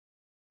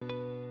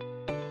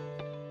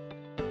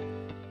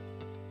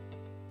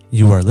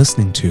You are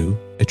listening to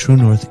a True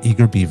North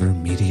Eager Beaver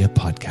media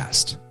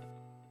podcast.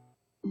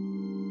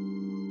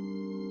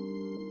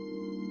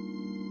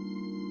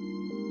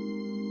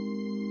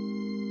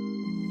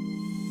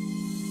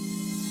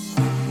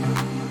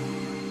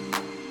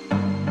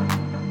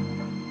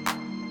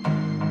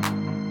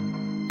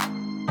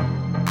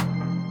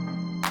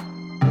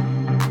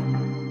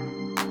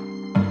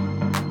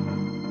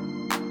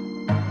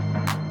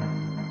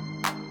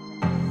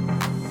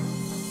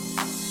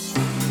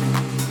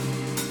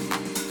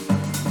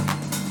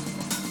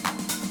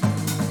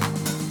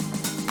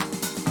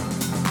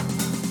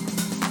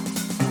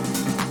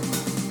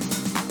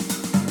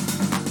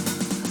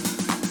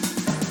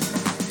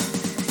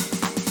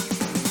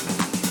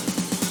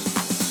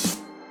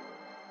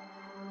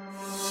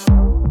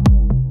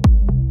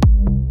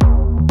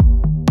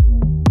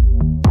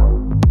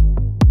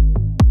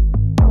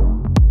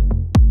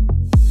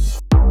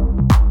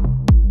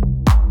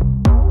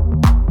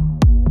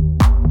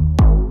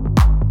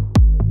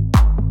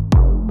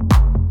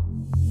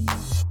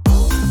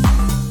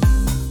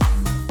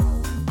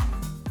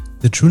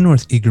 The True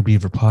North Eager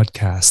Beaver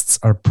podcasts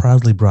are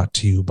proudly brought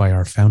to you by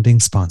our founding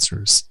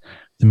sponsors,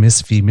 the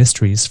Miss V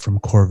Mysteries from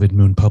Corvid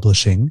Moon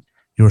Publishing,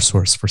 your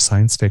source for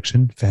science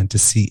fiction,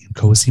 fantasy, and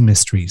cozy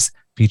mysteries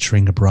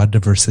featuring a broad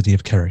diversity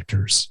of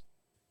characters.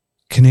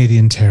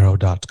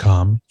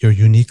 CanadianTarot.com, your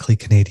uniquely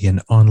Canadian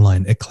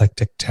online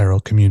eclectic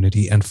tarot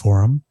community and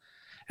forum,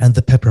 and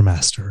the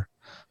Peppermaster,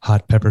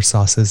 hot pepper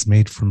sauces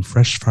made from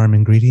fresh farm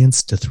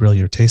ingredients to thrill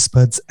your taste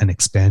buds and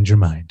expand your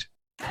mind.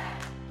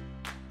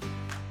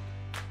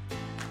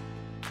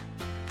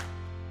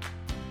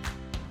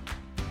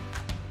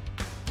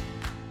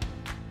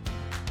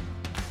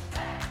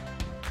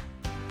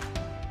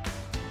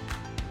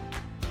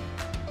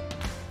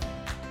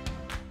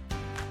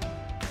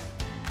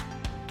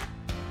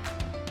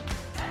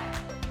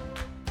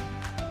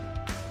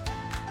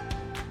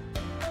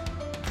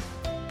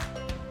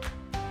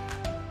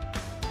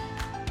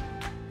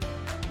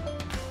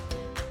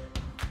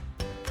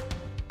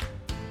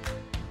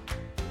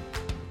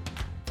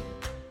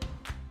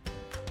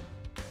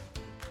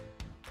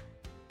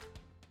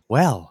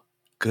 Well,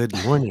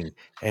 good morning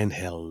and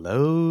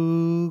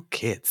hello,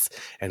 kids,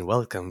 and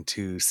welcome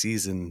to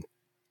season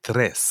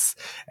 3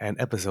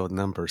 and episode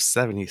number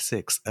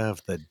 76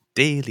 of the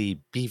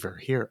Daily Beaver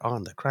here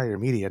on the Crier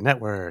Media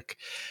Network.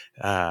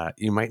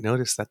 You might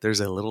notice that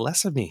there's a little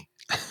less of me.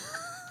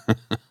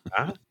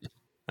 Huh?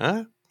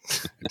 I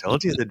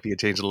told you there'd be a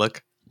change of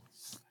look.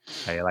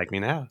 How you like me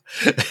now?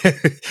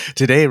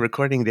 Today,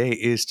 recording day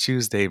is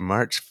Tuesday,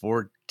 March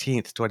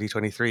 14th,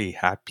 2023.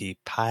 Happy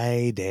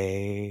Pie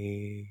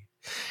Day.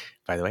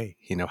 By the way,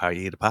 you know how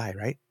you eat a pie,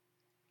 right?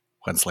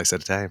 One slice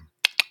at a time.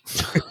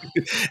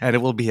 And it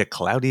will be a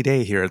cloudy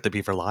day here at the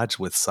Beaver Lodge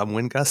with some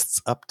wind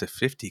gusts up to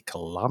 50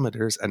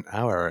 kilometers an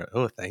hour.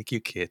 Oh, thank you,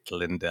 Kit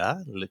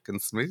Linda. Looking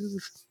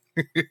smooth.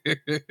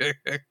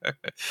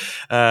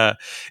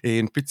 Et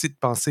une petite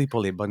pensée pour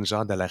les bonnes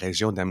gens de la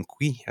région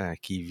d'Amqui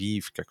qui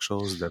vivent quelque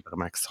chose de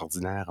vraiment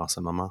extraordinaire en ce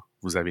moment.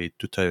 Vous avez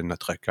tout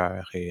notre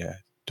cœur et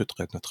toute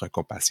notre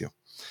compassion.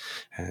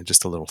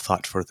 Just a little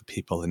thought for the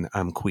people in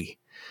Amqui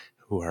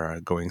who are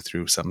going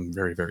through some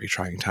very, very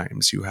trying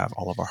times. You have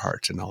all of our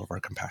heart and all of our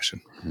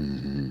compassion.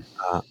 Mm-hmm.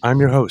 I'm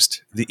your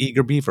host, the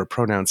Eager Beaver,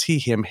 pronouns he,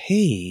 him,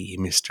 hey,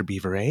 Mr.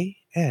 Beaver A.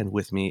 And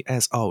with me,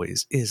 as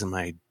always, is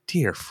my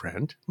dear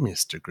friend,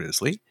 Mr.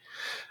 Grizzly.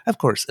 Of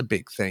course, a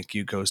big thank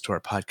you goes to our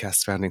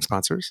podcast's founding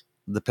sponsors,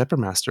 the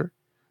Peppermaster,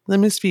 the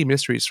Miss V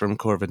Mysteries from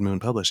Corvid Moon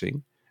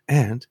Publishing,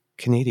 and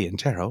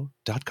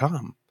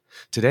CanadianTarot.com.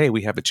 Today,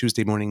 we have a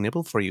Tuesday morning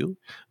nibble for you,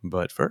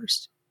 but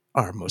first,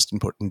 our most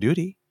important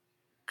duty.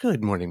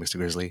 Good morning, Mr.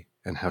 Grizzly,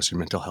 and how's your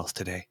mental health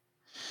today?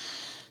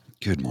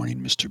 Good morning,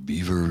 Mr.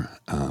 Beaver.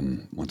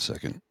 1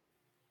 second.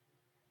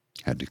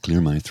 Had to clear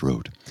my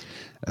throat.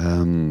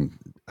 I'm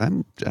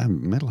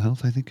mental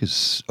health, I think,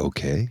 is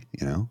okay,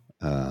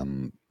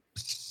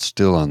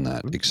 still on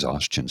that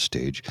exhaustion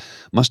stage.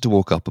 Must have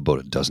woke up about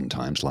a dozen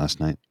times last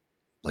night.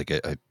 Like,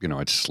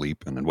 I'd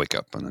sleep and then wake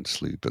up and then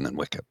sleep and then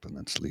wake up and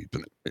then sleep.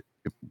 And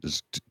it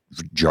was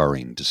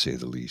jarring, to say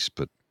the least,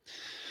 but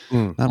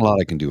not a lot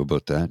I can do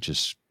about that.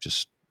 Just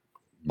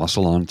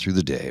muscle on through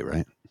the day,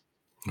 right?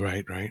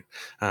 Right.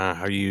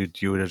 How you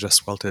would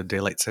adjust well to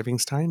daylight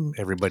savings time?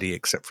 Everybody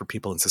except for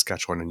people in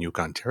Saskatchewan and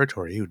Yukon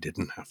Territory who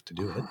didn't have to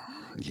do it.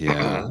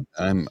 Yeah,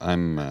 I'm.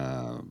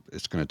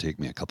 It's going to take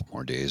me a couple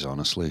more days,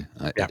 honestly.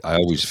 Yeah. I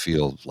always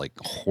feel like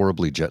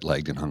horribly jet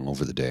lagged and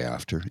hungover the day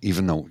after.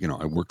 Even though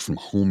I worked from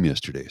home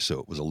yesterday,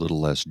 so it was a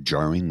little less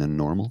jarring than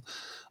normal.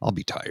 I'll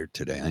be tired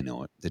today. I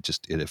know it.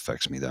 It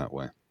affects me that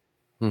way.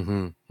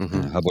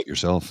 Mm-hmm. How about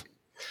yourself?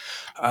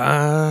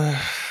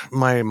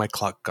 My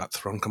clock got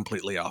thrown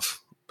completely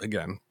off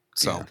again.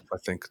 So Yeah. I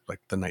think like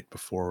the night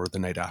before or the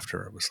night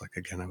after, it was like,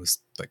 again, I was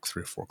like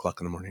 3 or 4 o'clock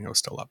in the morning. I was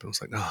still up and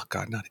was like, oh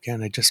God, not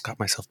again. I just got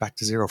myself back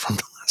to zero from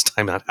the last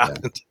time that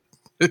happened.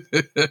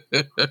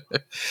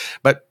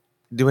 But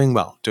doing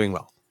well.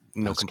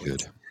 No That's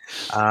complaints. good.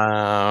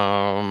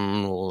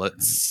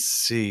 Let's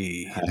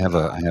see.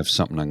 I have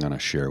something I'm going to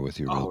share with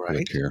you real All quick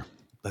right, here.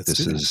 let's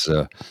do This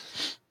that.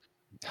 is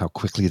how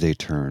quickly they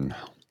turn.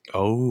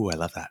 Oh, I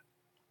love that.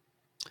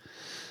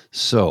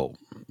 So,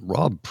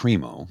 Rob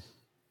Primo,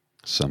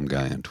 some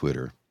guy on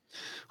Twitter,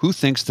 who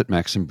thinks that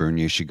Maxime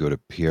Bernier should go to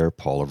Pierre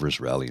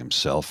Polivar's rally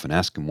himself and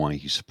ask him why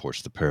he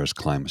supports the Paris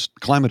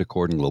Climate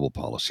Accord and global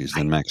policies.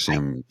 Then Fight, fight,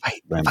 Maxime fight,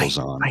 fight, rambles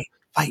on, fight,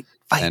 fight,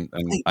 fight, and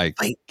fight, I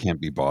fight.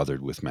 can't be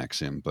bothered with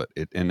Maxime, but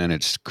and then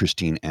it's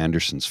Christine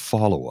Anderson's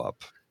follow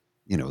up.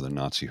 You know, the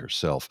Nazi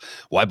herself.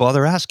 Why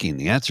bother asking?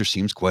 The answer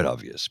seems quite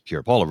obvious.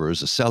 Pierre Polivar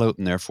is a sellout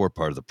and therefore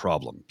part of the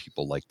problem.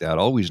 People like that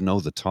always know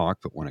the talk,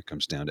 but when it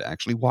comes down to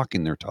actually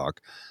walking their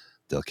talk,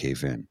 they'll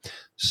cave in.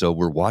 So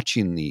we're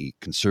watching the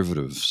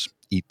conservatives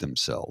eat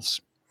themselves.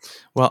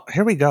 Well,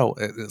 here we go.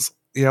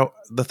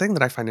 The thing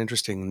that I find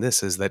interesting in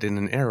this is that in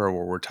an era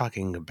where we're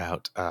talking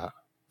about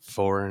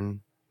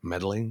foreign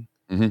meddling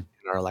Mm-hmm. in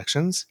our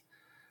elections,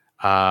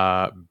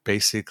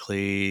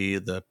 basically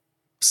the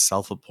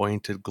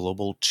self-appointed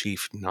global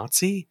chief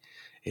Nazi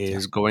Yeah.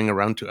 is going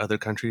around to other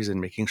countries and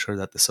making sure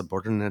that the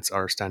subordinates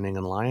are standing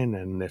in line,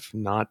 and if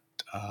not,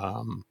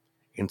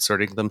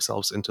 inserting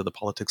themselves into the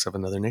politics of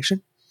another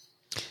nation.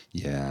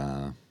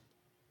 Yeah.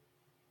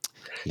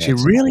 Yeah. She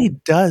really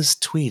does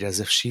tweet as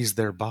if she's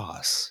their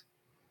boss.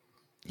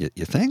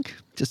 You think?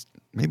 Just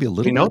maybe a We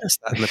little bit? noticed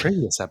that in the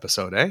previous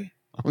episode, eh?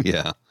 Oh,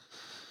 yeah.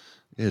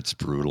 It's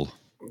brutal.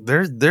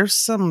 There's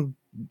some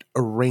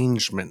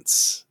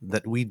arrangements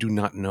that we do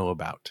not know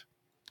about.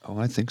 Oh,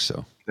 I think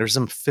so. There's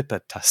some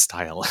FIPA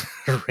style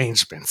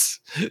arrangements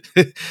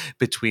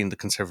between the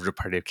Conservative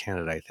Party of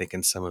Canada, I think,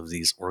 and some of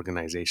these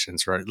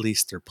organizations, or at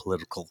least their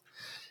political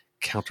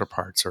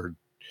counterparts, or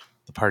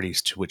the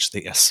parties to which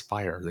they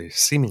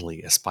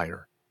seemingly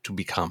aspire to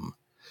become.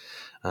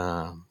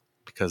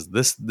 Because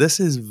this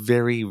is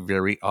very,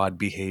 very odd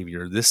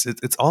behavior.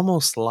 It's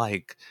almost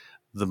like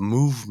the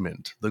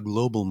movement, the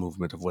global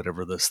movement of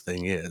whatever this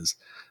thing is,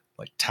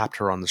 like tapped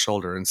her on the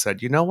shoulder and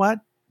said, "You know what?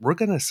 We're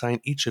going to assign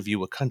each of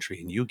you a country,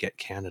 and you get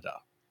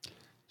Canada.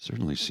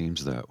 Certainly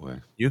seems that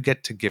way. You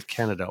get to give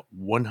Canada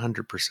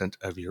 100%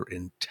 of your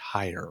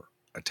entire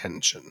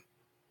attention."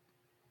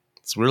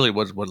 It's really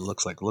what it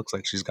looks like. It looks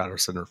like she's got her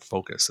center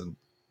focus, and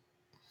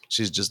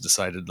she's just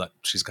decided that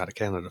she's got a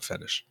Canada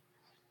fetish.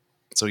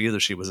 So either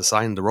she was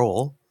assigned the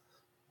role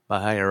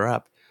by higher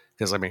up,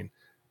 because I mean,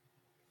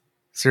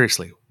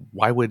 seriously,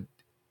 why would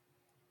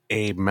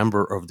a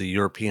member of the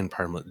European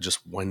Parliament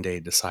just one day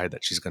decide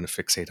that she's going to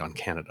fixate on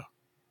Canada?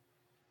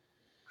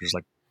 There's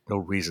like no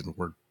reason.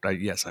 We're a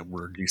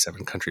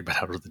G7 country, but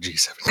out of the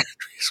G7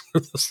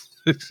 countries,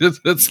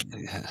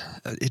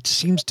 It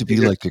seems to be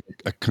like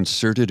a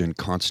concerted and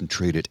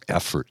concentrated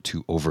effort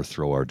to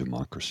overthrow our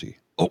democracy.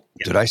 Oh,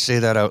 did I say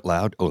that out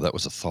loud? Oh, that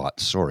was a thought.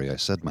 Sorry, I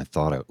said my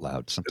thought out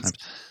loud.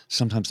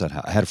 Sometimes I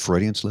had a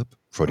Freudian slip.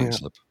 yeah,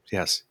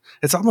 yes,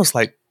 it's almost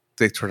like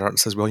they turn out and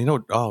says,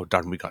 "Well, oh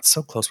darn, we got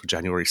so close with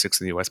January 6th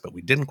in the U.S., but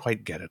we didn't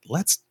quite get it.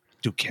 Let's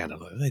do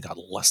Canada. They got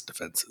less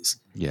defenses."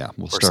 Yeah,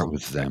 we'll Or start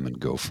with something, right? them and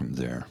go from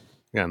there.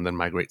 Yeah, and then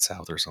migrate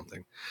south or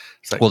something.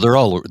 It's like, Well, they're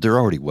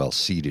already well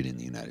seated in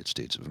the United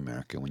States of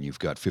America. When you've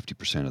got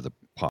 50% of the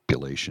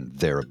population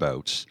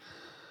thereabouts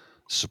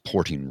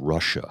supporting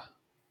Russia,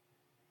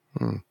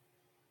 hmm,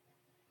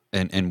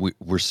 and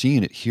we're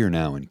seeing it here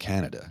now in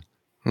Canada,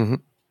 hmm,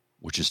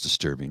 which is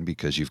disturbing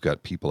because you've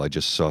got people. I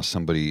just saw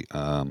somebody.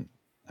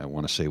 I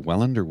want to say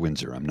Welland or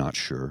Windsor. I'm not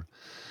sure.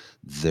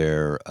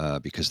 They're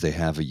because they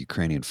have a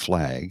Ukrainian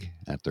flag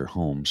at their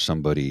home.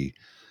 Somebody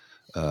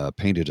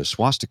painted a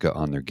swastika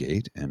on their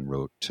gate and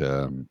wrote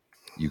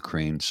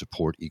 "Ukraine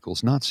support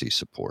equals Nazi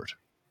support"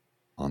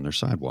 on their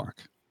sidewalk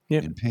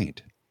yeah, in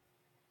paint.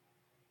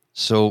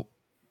 So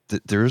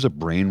there is a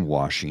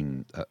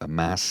brainwashing, a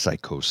mass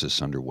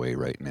psychosis underway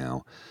right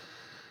now,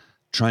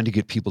 trying to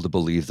get people to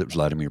believe that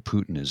Vladimir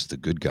Putin is the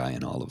good guy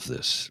in all of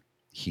this.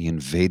 He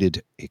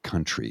invaded a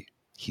country.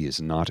 He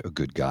is not a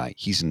good guy.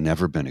 He's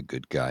never been a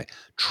good guy.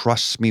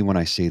 Trust me when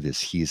I say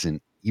this. He is an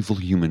evil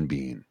human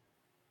being.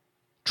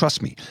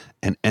 Trust me.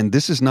 And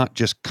this is not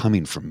just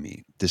coming from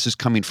me. This is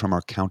coming from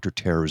our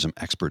counterterrorism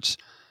experts,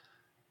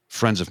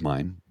 friends of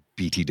mine,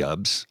 BT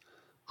Dubs,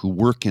 who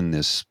work in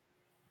this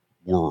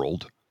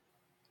world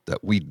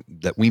that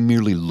we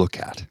merely look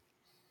at.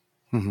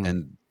 hmm,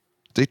 And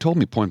they told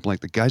me point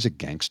blank the guy's a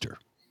gangster.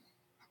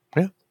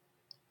 yeah,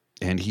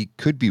 And he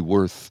could be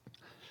worth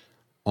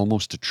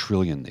almost $1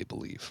 trillion, they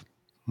believe,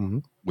 hmm.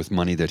 with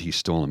money that he's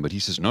stolen. But he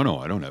says, no,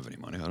 I don't have any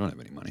money. I don't have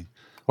any money.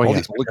 Well, All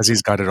yes, these because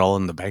he's got it all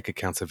in the bank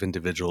accounts of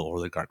individual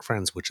oligarch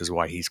friends, which is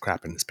why he's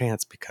crapping his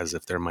pants. Because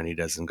if their money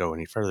doesn't go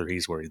any further,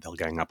 he's worried they'll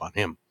gang up on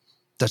him.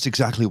 That's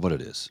exactly what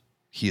it is.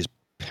 He is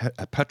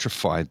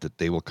petrified that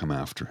they will come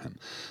after him.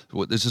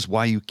 This is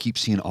why you keep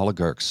seeing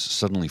oligarchs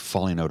suddenly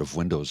falling out of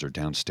windows or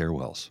down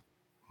stairwells.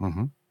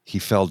 Mm-hmm. He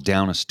fell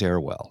down a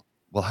stairwell.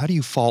 Well, how do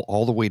you fall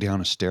all the way down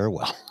a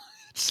stairwell?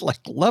 It's like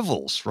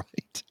levels,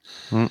 right?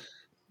 Mm.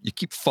 You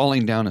keep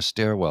falling down a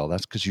stairwell.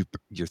 That's because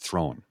you're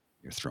thrown.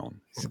 You're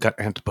thrown. He's got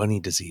Aunt Bunny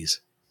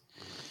disease.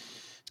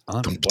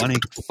 I'm Bunny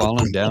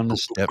falling down the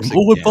steps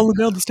Oh, I'm again. falling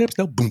down the steps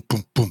now. Boom,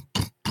 boom, boom,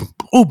 boom, boom.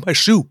 Oh, my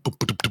shoe. Boom,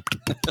 boom, boom,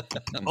 boom,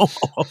 boom, boom.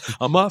 Oh,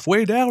 I'm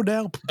halfway down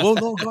now. Oh,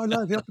 Lord God,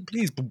 Lord, help me,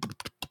 please. Boom, boom,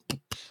 boom.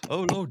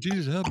 Oh, Lord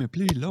Jesus, help me,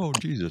 please, Lord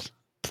Jesus.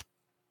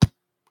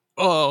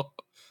 Oh,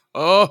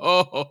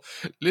 oh,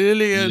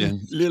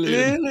 Lillian,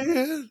 Lillian.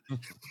 Lillian.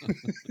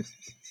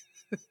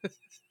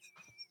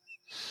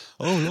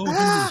 Oh, Lord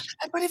Ah, Jesus.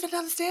 everybody fell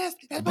down the stairs.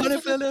 Everybody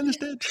Bunny fell down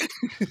fell down the steps.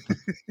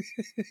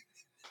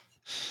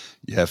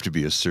 You have to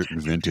be a certain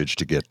vintage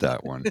to get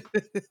that one.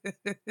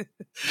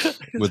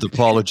 With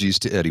apologies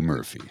to Eddie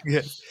Murphy.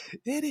 Yes.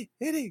 Eddie,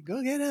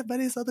 go get that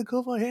buddy something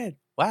cool for head.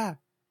 Wow.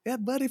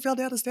 That buddy fell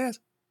down the stairs.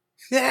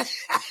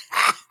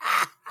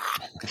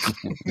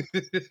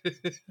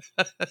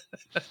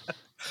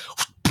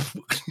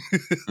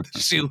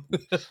 Shoe.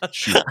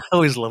 Shoe. I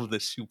always love the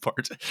shoe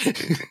part.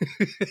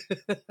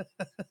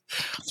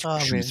 Oh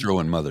Shoe man.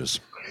 throwing mothers.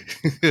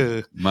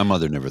 My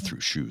mother never threw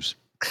shoes.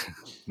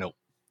 Nope.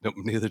 Nope,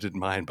 neither did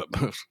mine. But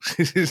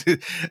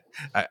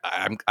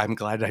I'm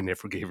glad I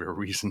never gave her a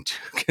reason to,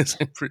 because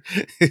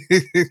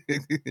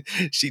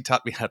she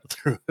taught me how to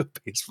throw a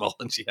baseball,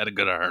 and she had a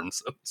good arm.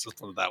 So just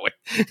put it that way.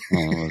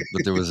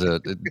 But there was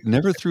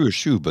never threw a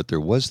shoe, but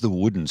there was the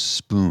wooden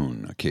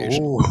spoon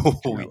occasionally. Oh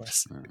You know.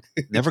 yes.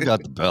 Never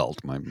got the belt.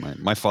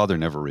 My father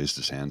never raised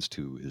his hands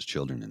to his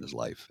children in his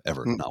life,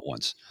 ever, Mm. not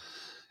once.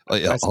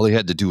 I All he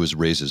had to do was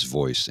raise his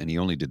voice, and he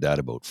only did that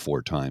about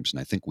 4 times. And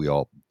I think we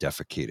all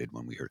defecated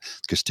when we heard.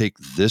 Because take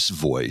this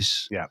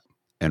voice Yeah.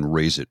 and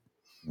raise it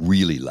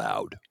really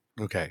loud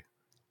Okay.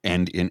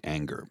 and in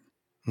anger.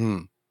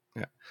 Hmm.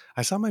 Yeah.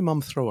 I saw my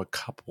mom throw a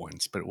cup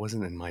once, but it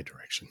wasn't in my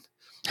direction.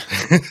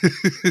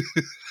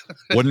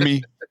 Wasn't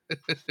me.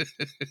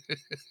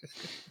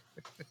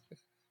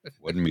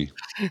 Wasn't me.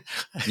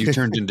 You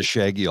turned into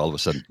Shaggy all of a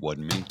sudden.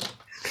 Wasn't me.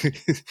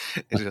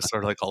 It just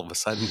sort of like all of a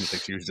sudden,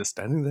 like she was just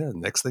standing there.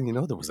 And next thing you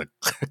know, there was a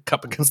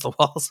cup against the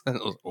walls. And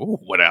it was, oh,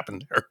 what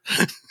happened there?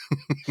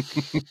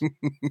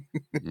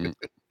 Mm.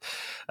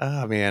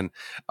 Oh man.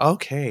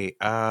 Okay.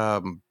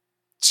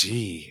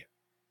 Gee.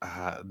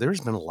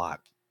 There's been a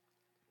lot.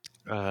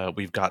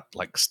 We've got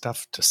like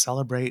stuff to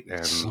celebrate,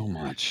 So and we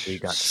much.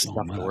 got So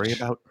stuff to worry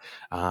much. about.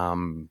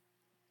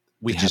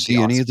 We Did you had the see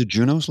any Oscars. of the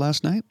Junos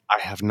last night? I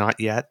have not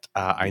yet.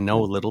 I know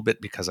Okay. a little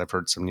bit because I've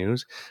heard some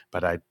news,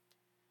 but I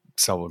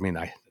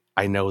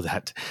know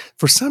that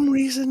for some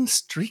reason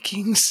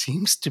streaking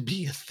seems to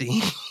be a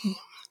theme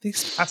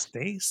these past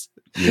days.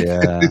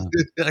 Yeah.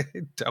 I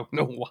don't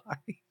know why.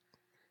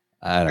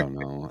 I don't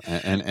know.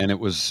 And it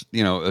was,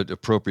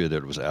 appropriate that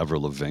it was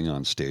Avril Lavigne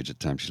on stage at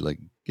times. She's like,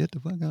 "Get the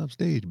fuck off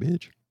stage,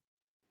 bitch."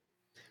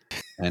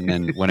 And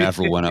then when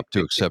Avril went up to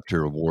accept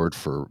her award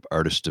for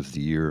Artist of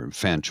the Year,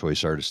 Fan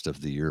Choice Artist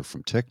of the Year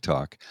from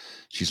TikTok,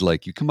 she's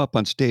like, "You come up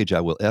on stage, I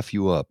will F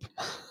you up."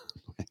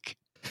 Like,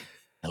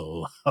 I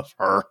love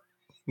her.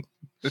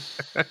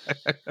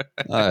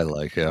 I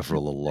like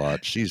Avril a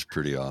lot. She's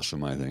pretty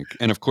awesome, I think.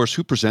 And of course,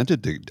 who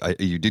presented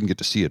you didn't get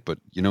to see it, but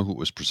you know who it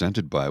was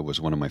presented by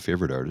was one of my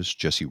favorite artists,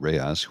 Jessie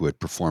Reyes, who had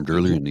performed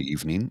earlier in the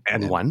evening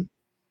And one.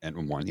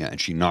 and won. Yeah, and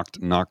she knocked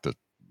it,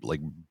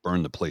 like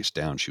burned the place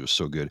down. She was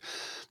so good.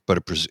 But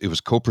it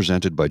was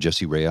co-presented by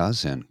Jessie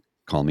Reyes and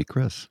Call Me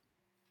Chris.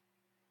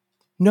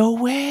 No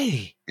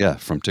way. Yeah,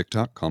 from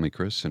TikTok, Call Me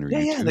Chris, and her Yeah,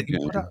 YouTube. that you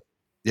put up.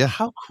 Yeah,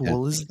 How yeah,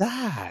 cool is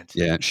that?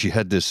 yeah. She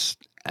had this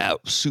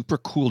super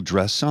cool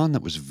dress on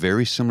that was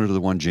very similar to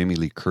the one Jamie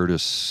Lee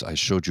Curtis I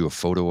showed you a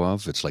photo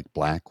of. It's like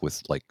black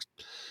with uh,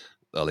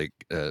 like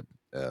uh,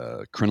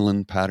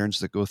 crinoline patterns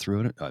that go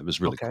through it. It was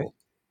really Okay. cool.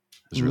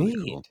 It was really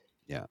cool. Neat.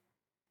 Yeah,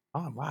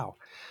 Oh wow.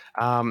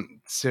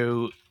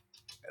 So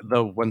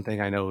the one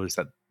thing I know is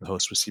that the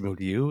host was Simo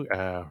Liu.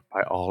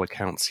 By all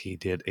accounts, he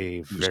did a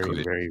it was very,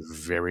 great. very,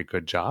 very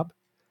good job.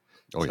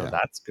 Oh So yeah,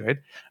 that's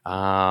good.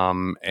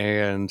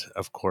 And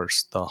of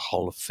course, the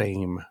Hall of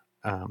Fame,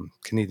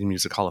 Canadian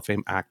Music Hall of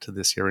Fame act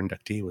this year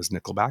inductee was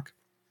Nickelback,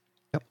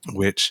 yep.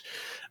 which,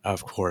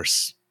 of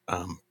course,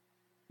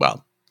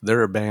 well,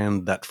 they're a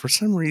band that for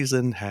some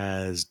reason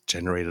has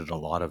generated a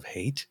lot of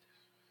hate.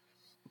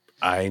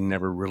 I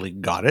never really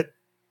got it.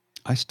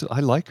 I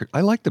like her.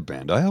 I like the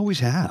band. I always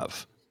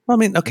have. Well, I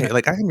mean, Yeah, okay,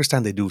 like I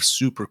understand they do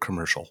super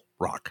commercial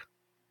rock,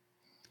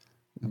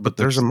 but but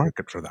there's a there's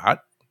market for that.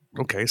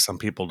 Okay, some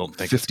people don't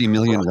think it's 50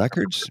 million rock.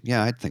 records.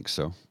 Yeah, I think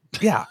so.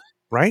 Yeah,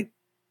 right?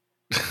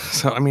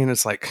 So, I mean,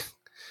 it's like,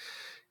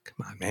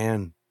 come on,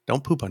 man.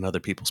 Don't poop on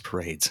other people's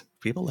parades.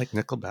 People like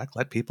Nickelback.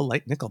 Let people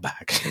like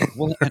Nickelback.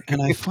 Well,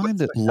 and I find What's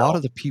that the a lot hell?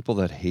 of the people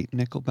that hate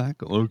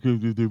Nickelback,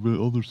 okay,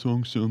 all their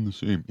songs sound the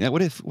same. Yeah, how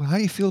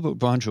do you feel about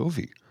Bon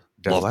Jovi?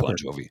 Def Love Bon Leppard.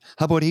 Jovi.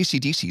 How about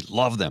AC/DC?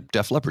 Love them.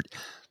 Def Leppard.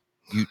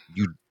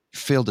 You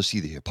fail to see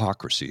the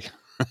hypocrisy,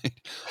 right?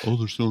 All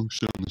their songs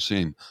sound the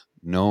same.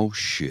 No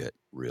shit,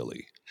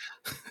 really.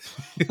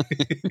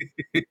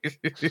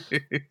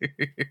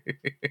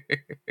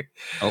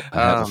 Oh, I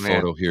have a Oh,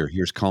 man. photo here.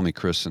 Here's Call Me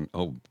Chris, and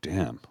oh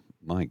damn,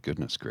 my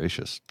goodness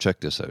gracious, check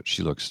this out.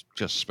 She looks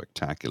just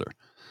spectacular.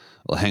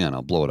 Well, hang on,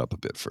 I'll blow it up a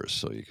bit first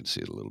so you can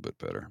see it a little bit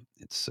better.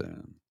 It's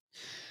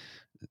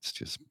It's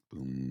just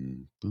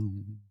boom,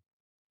 boom.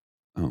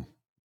 Oh,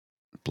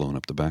 blowing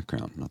up the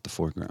background, not the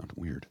foreground.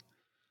 Weird.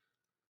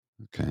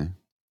 Okay.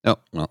 Oh,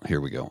 well,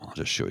 here we go. I'll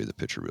just show you the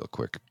picture real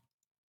quick.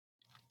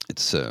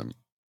 It's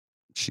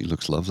she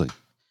looks lovely.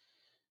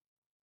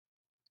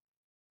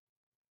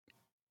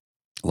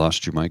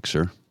 Lost your mic,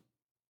 sir.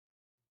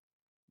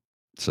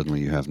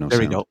 Suddenly you have no There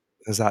we sound. go.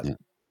 Is that Yeah.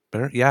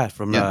 better? Yeah,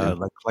 from Yeah.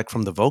 like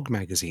from the Vogue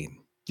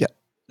magazine. Yeah.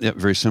 Yeah.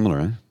 Very similar,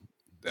 eh?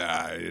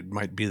 It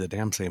might be the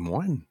damn same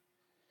one.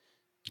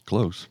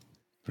 Close.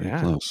 Very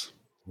Yeah. close.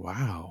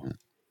 Wow. Yeah.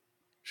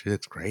 She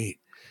looks great.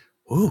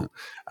 Yeah.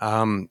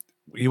 Ooh.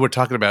 You were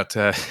talking about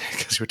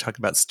because you were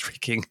talking about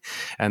streaking,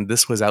 and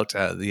this was out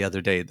the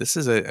other day. This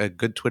is a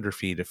good Twitter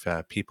feed if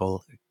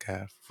people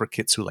for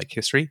kids who like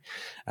history,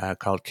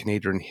 called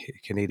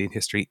Canadian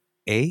History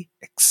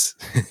AX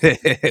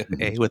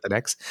Mhm. A with an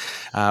X.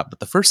 But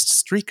the first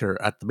streaker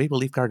at the Maple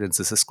Leaf Gardens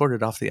is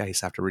escorted off the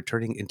ice after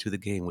returning into the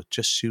game with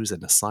just shoes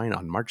and a sign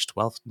on March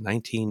 12th,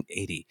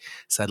 1980.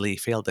 Sadly, he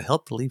failed to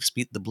help the Leafs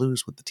beat the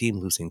Blues with the team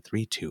losing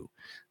 3-2.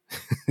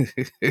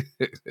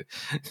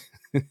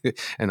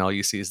 And all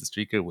you see is the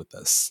streaker with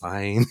a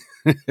sign.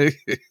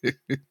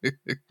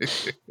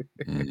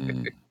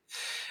 Mm.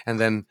 And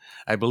then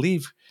I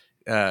believe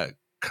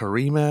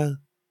Karima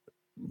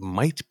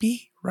might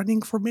be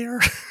running for mayor.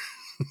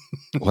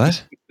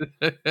 What?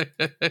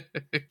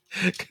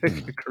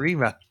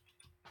 Karima,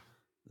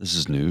 This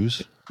is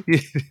news? you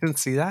didn't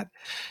see that?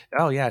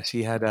 Oh yeah,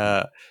 she had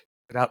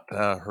put out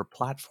her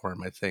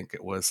platform. I think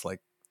it was like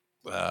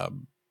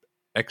um,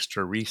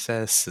 extra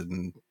recess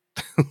and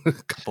a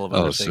couple of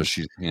other Oh, so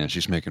things.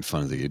 she's making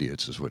fun of the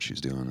idiots is what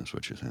she's doing, is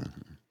what you're saying.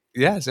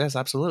 Yes, yes,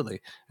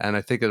 absolutely. And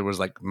I think it was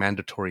like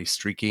mandatory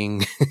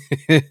streaking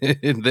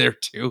in there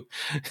too.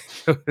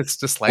 It's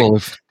just like, Well,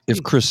 if hey,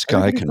 Chris Sky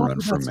everybody's can run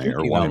talking for about mayor,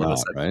 streaking why all of a not,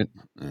 sudden. right?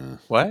 Yeah.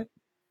 What?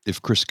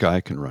 If Chris Sky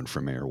can run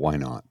for mayor, why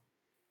not?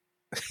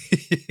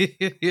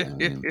 I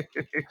mean,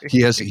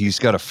 he's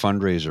got a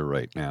fundraiser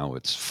right now.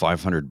 It's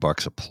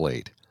 $500 a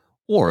plate,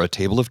 or a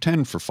table of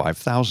 10 for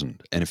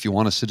 5,000. And if you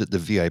want to sit at the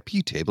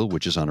VIP table,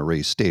 which is on a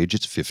raised stage,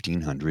 it's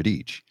 1,500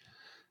 each.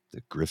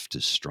 The grift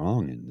is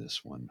strong in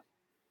this one.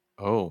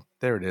 Oh,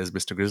 there it is,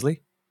 Mr.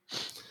 Grizzly.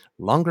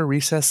 Longer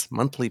recess,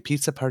 monthly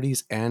pizza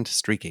parties, and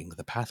streaking,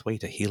 the pathway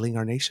to healing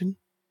our nation.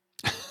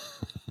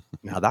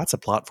 Now that's a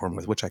platform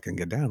with which I can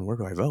get down. Where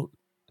do I vote?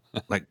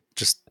 Like,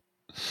 just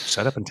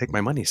shut up and take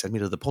my money. Send me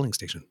to the polling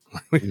station.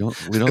 We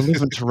don't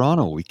live in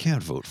Toronto. We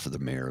can't vote for the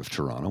mayor of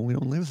Toronto. We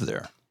don't live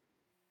there.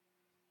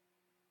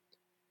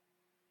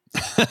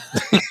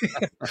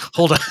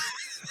 Hold on.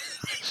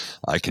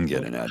 I can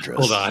get an address.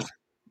 Hold on.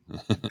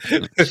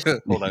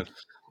 Hold on.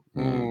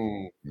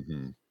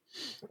 Mhm.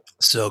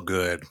 So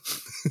good.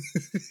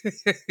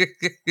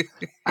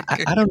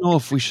 I don't know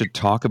if we should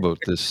talk about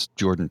this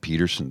Jordan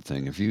Peterson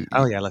thing. If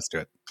Oh yeah, let's do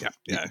it. Yeah,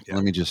 yeah, yeah.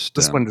 let me just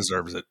This one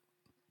deserves it.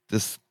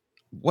 this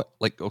what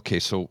like okay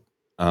so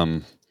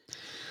um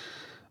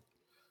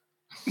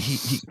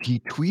he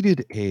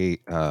tweeted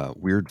a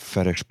weird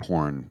fetish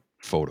porn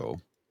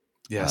photo,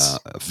 Yes.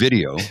 a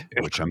video,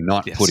 which I'm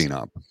not Yes. putting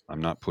up.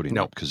 I'm not putting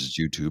No. up because it's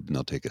YouTube and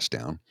they'll take us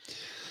down.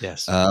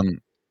 Yes.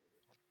 Um,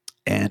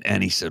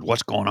 and he said,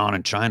 "What's going on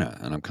in China?"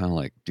 And I'm kind of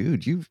like,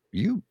 "Dude, you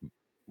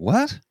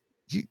what?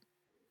 You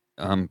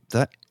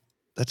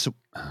that's a,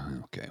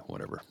 okay,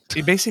 whatever."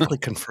 He basically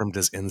confirmed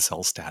his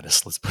incel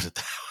status. Let's put it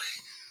that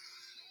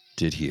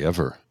Did he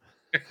ever?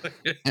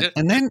 way.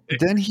 And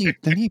then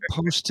he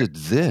posted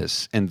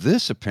this, and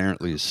this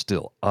apparently is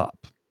still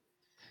up.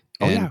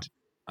 Oh yeah. And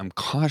I'm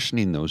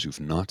cautioning those who've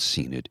not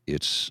seen it.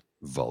 It's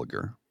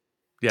vulgar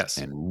Yes.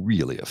 and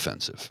really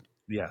offensive.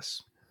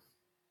 Yes.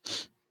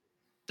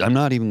 I'm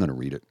not even going to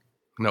read it.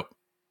 Nope.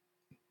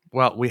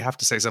 Well, we have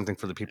to say something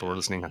for the people who are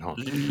listening at home.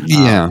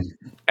 Yeah.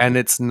 And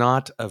it's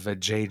not of a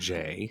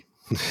JJ.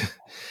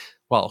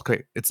 Well,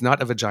 okay, it's not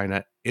a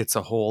vagina. It's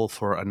a hole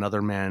for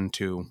another man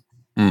to,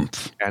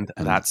 Oomph. and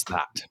And that's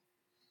that.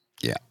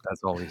 yeah.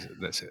 That's all he's.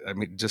 I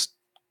mean, just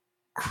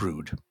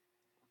crude.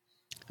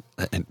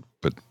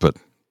 But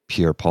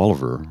Pierre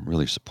Poliver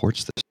really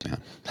supports this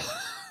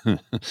man.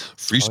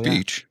 Free Oh yeah,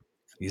 speech.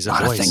 he's a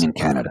Not a thing voice. in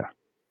Canada.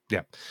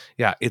 Yeah,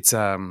 yeah. It's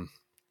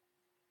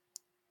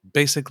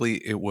basically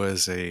it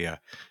was a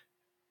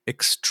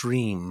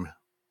extreme,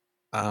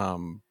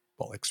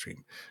 well,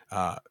 extreme.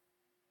 Uh,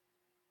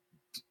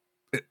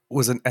 it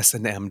was an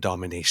S&M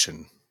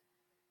domination.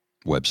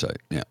 Website.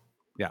 Yeah.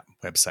 Yeah,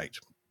 website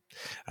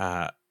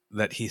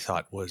that he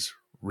thought was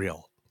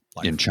real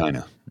life. In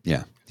China.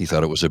 Yeah. He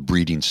thought it was a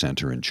breeding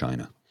center in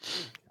China.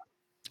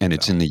 And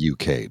it's in the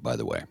UK, by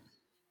the way.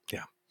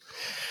 Yeah.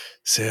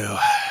 So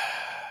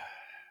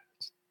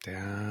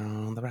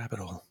down the rabbit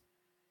hole.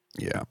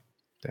 Yeah.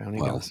 Down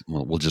he Well, goes.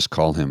 we'll just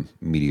call him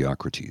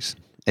mediocrities.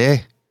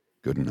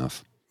 Good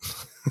enough.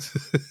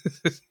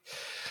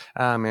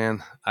 Ah,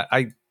 man,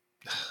 I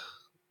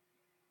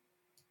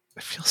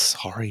feel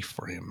sorry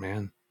for him,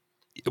 man.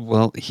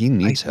 Well, he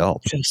needs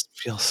help. Just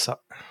feel so.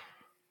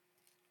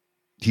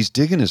 He's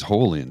digging his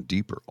hole in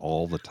deeper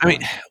all the time. I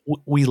mean,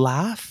 we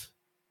laugh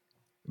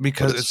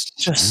because it's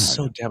just sad.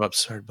 so damn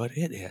absurd, but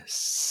it is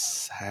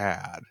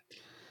sad.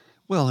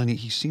 Well, and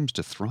he seems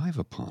to thrive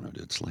upon it.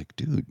 It's like,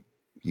 dude,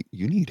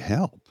 you need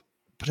help.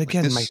 But Like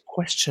again, my this,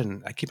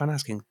 question I keep on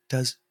asking,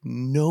 does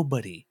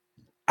nobody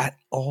at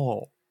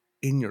all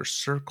in your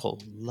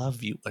circle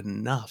love you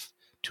enough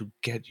to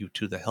get you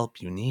to the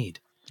help you need?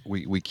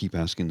 we keep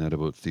asking that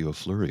about Theo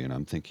Fleury, and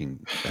I'm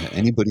thinking,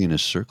 anybody in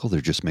his circle, they're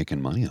just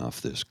making money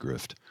off this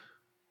grift.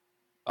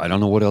 I don't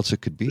know what else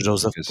it could be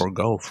Joseph because,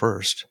 Bourgault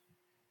first.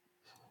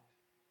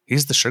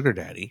 He's the sugar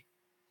daddy.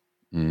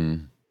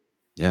 mm,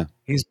 yeah,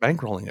 He's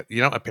bankrolling it.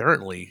 You know,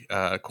 apparently,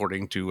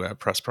 according to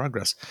Press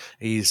Progress,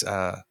 he's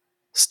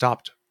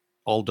stopped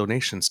all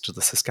donations to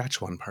the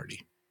Saskatchewan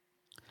Party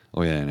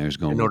oh yeah, and I was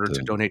going in with order to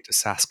the donate to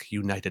Sask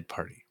United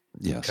Party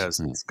yes,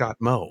 because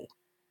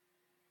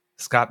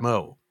Scott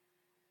Moe,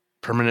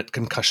 permanent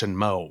concussion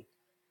Moe,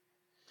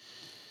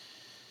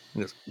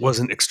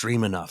 wasn't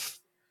extreme enough.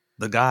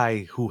 The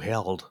guy who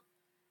held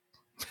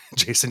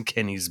Jason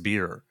Kenney's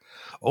beer.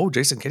 Oh,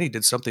 Jason Kenney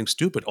did something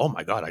stupid. Oh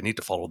my God, I need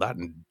to follow that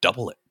and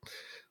double it.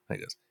 I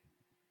guess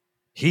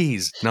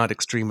he's not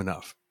extreme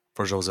enough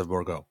for Joseph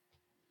Bourgault.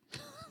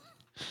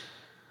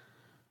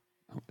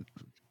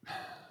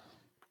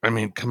 I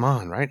mean, come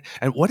on, right?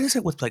 And what is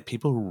it with like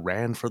people who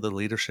ran for the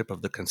leadership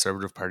of the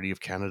Conservative Party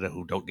of Canada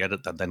who don't get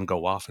it that then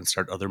go off and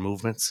start other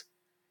movements?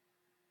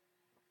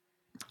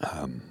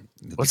 the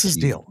What's his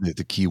key deal?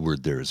 the key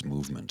word there is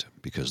movement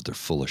because they're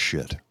full of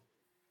shit.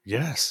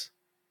 Yes,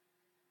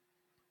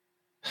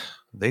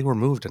 they were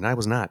moved and I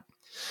was not.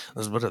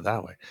 Let's put it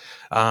that way.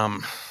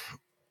 Um,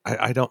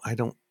 I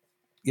don't.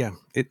 Yeah,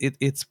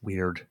 it's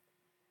weird.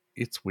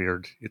 It's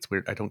weird. It's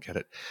weird. I don't get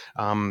it.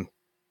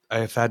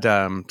 I've had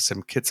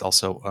some kits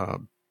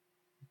also.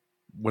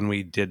 When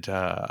we did,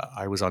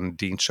 I was on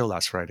Dean's show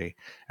last Friday,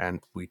 and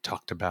we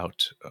talked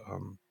about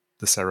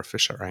the Sarah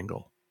Fisher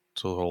angle,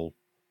 so the whole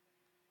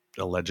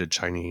alleged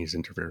Chinese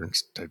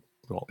interference type,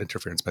 well,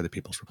 interference by the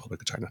People's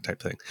Republic of China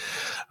type thing,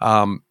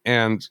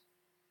 and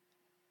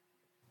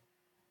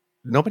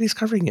nobody's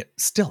covering it.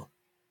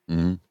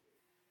 Mm-hmm.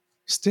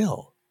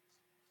 Still,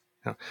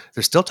 you know,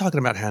 they're still talking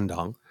about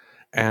Handong,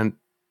 and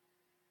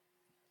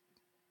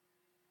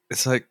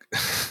it's like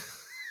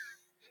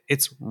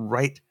it's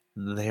right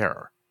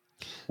there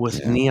with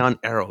Yeah, neon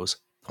arrows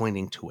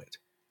pointing to it.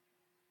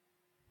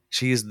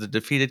 She is the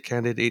defeated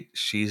candidate.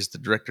 She's the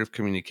director of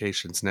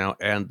communications now,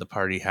 and the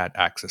party had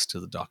access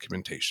to the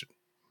documentation.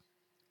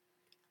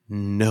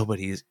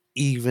 Nobody is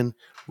even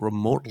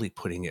remotely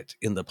putting it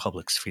in the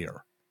public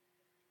sphere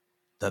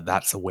that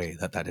that's a way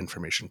that that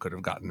information could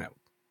have gotten out.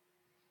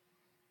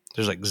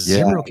 There's like yeah.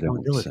 zero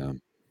accountability.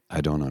 I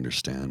don't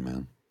understand,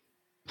 man.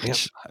 Yeah,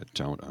 I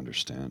don't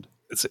understand.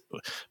 it's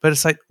but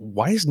it's like,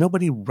 why is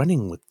nobody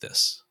running with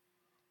this?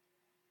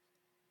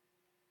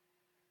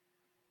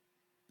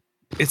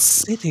 It's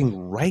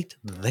sitting right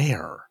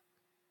there.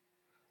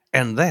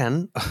 And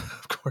then,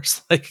 of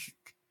course, like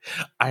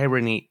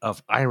irony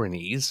of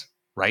ironies,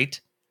 right?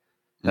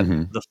 That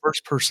Mm-hmm. the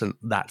first person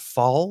that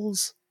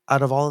falls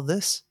out of all of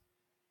this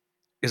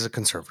is a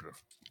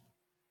conservative.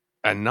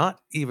 And not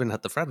even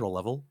at the federal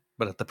level,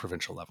 but at the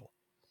provincial level.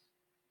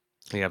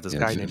 You have this Yeah,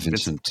 guy named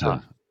Vincent Vincent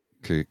Ka.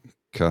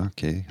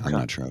 K. I'm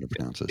not sure how to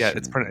pronounce his Yeah,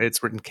 surname.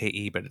 it's written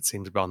Ke, but it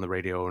seems on the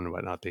radio and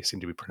whatnot, they seem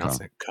to be Ka.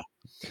 pronouncing it Ka.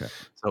 Okay.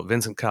 So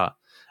Vincent Ka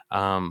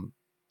um,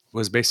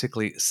 was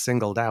basically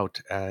singled out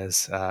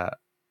as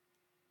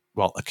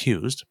well,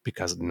 accused,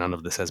 because none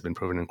of this has been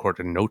proven in court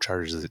and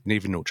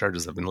even no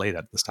charges have been laid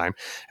at this time.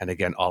 And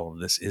again, all of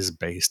this is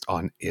based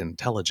on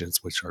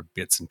intelligence, which are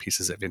bits and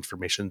pieces of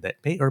information that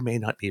may or may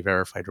not be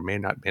verified or may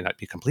not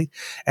be complete,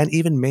 and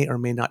even may or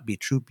may not be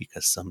true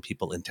because some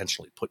people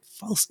intentionally put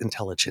false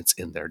intelligence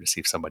in there to see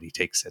if somebody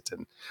takes it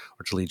and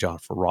or to lead you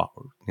off a raw,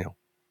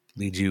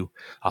 lead you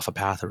off a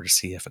path or to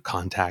see if a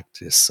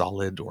contact is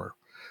solid or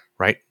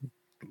right.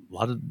 A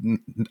lot of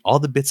all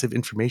the bits of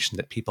information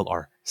that people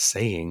are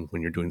saying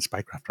when you're doing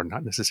spycraft are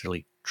not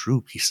necessarily true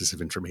pieces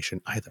of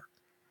information either.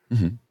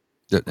 Mm-hmm.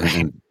 Right?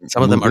 And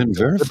Some of them are Movement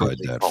verified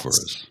deliberately that for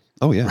false. us.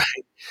 Oh yeah,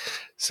 Right?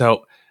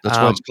 So, that's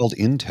why it's called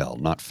intel,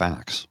 not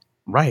facts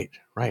right,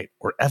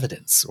 or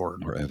evidence, or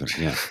or evidence.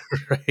 Yeah,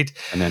 right,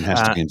 and then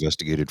has to uh, be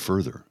investigated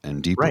further and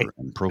right, deeper and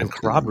and probed. Yeah.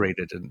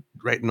 corroborated, and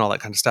right, and all that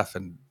kind of stuff.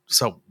 And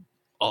so,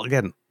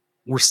 again,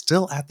 we're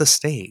still at the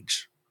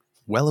stage,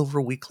 well over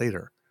a week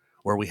later,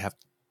 where we have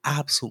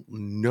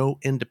absolutely no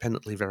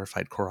independently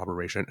verified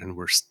corroboration, and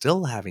we're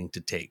still having to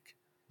take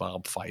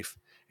Bob Fife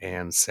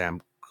and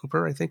Sam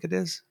Cooper, I think it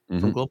is, from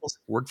Mm-hmm. Global's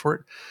word for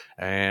it.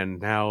 And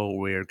now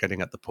we're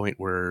getting at the point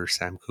where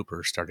Sam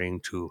Cooper is starting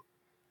to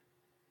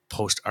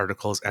post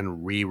articles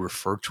and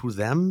refer to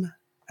them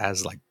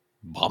as like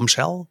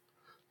bombshell.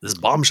 This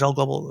bombshell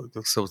global,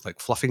 so it's like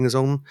fluffing his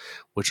own,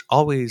 which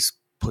always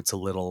puts a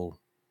little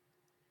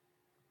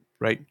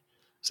right.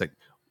 It's like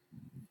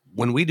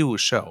when we do a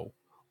show,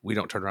 we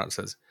don't turn around and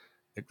says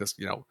like this,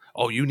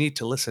 oh, you need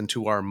to listen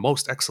to our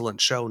most excellent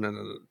show. No,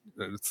 no,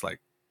 no. It's like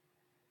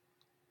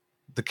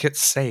the kits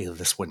say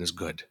this one is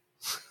good.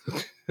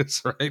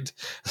 That's right,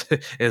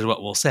 is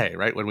what we'll say,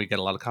 right? When we get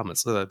a lot of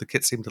comments, the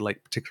kids seem to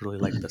particularly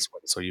like this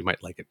one, so you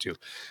might like it too.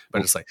 But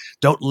Well- it's like,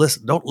 don't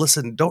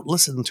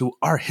listen to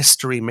our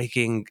history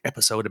making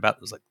episode about.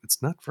 It's like,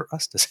 it's not for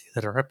us to say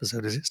that our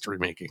episode is history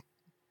making.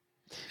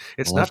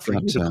 It's Well, not for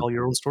you to call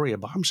your own story a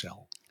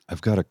bombshell.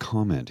 I've got a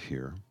comment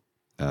here.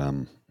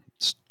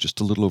 It's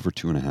just a little over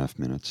 2.5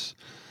 minutes,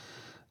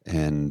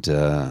 and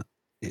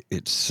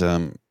it's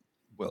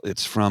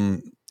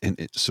from.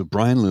 So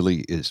Brian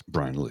Lilly,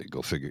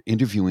 go figure,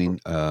 interview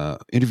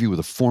with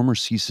a former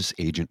CSIS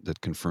agent that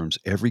confirms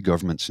every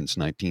government since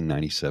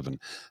 1997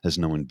 has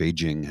known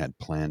Beijing had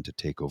planned to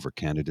take over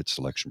candidate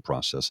selection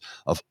process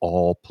of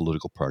all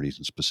political parties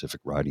and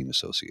specific riding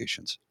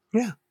associations.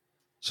 Yeah.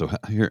 So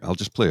here, I'll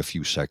just play a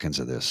few seconds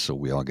of this so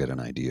we all get an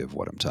idea of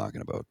what I'm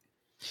talking about.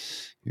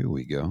 Here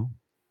we go.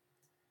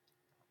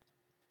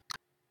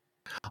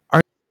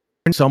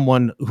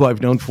 Someone who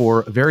I've known for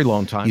a very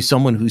long time. He's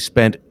someone who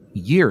spent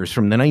years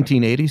from the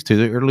 1980s to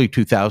the early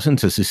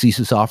 2000s as a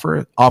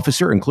CSIS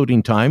officer,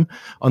 including time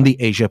on the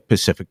Asia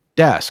Pacific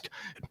desk.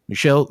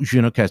 Michel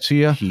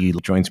Junokatsuya, he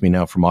joins me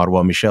now from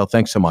Ottawa. Michel,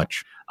 thanks so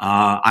much.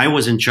 I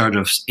was in charge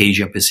of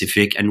Asia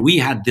Pacific, and we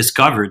had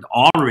discovered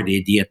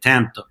already the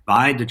attempt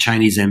by the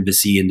Chinese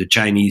embassy and the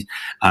Chinese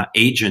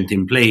agent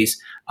in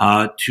place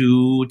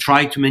to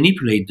try to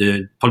manipulate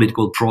the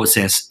political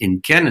process in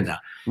Canada.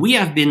 We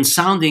have been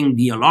sounding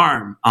the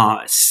alarm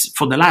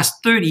for the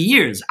last 30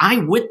 years. I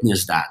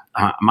witnessed that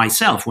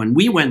myself when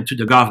we went to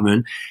the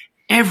government.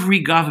 Every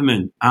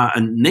government,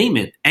 name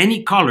it,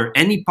 any color,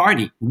 any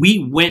party,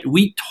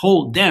 we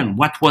told them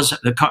what was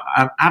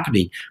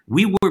happening.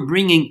 We were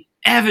bringing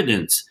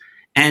evidence,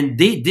 and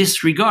they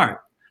disregard.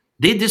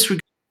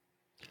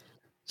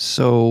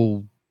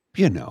 So,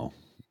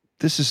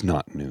 this is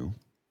not new.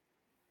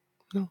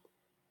 No.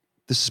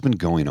 This has been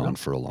going on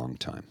for a long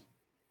time.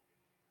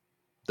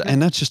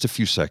 And that's just a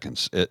few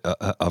seconds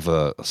of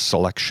a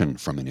selection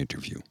from an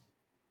interview.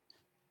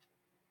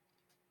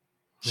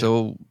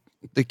 So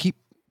they keep,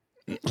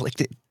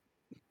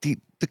 the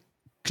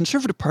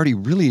Conservative Party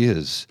really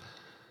is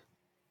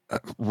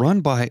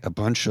run by a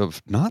bunch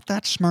of not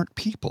that smart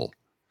people.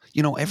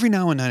 Every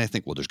now and then I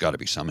think, well, there's got to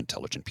be some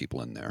intelligent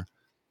people in there.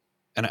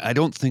 And I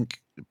don't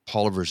think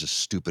Polliver's as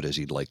stupid as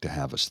he'd like to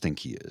have us think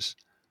he is.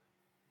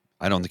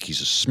 I don't think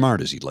he's as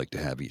smart as he'd like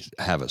to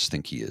have us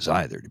think he is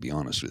either, to be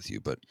honest with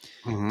you. But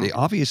they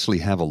obviously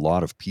have a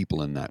lot of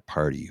people in that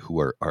party who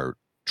are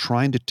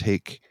trying to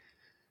take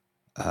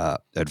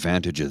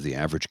advantage of the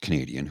average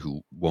Canadian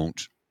who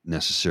won't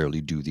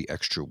necessarily do the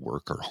extra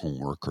work or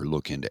homework or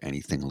look into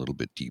anything a little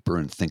bit deeper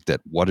and think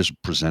that what is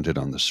presented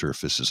on the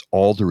surface is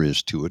all there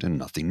is to it and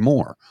nothing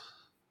more.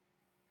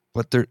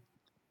 But they're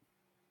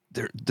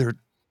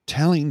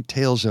telling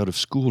tales out of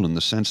school in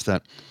the sense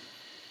that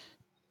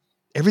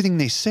everything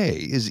they say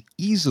is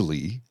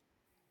easily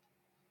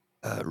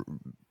not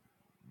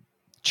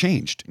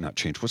changed.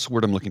 What's the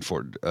word I'm looking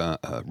for?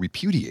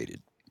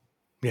 Repudiated.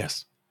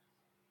 Yes.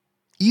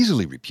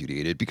 Easily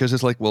repudiated because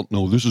it's like, well,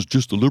 no, this is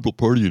just the Liberal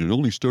Party and it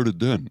only started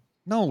then.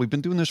 No, we've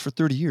been doing this for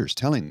 30 years,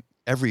 telling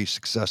every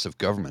successive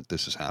government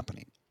this is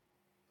happening.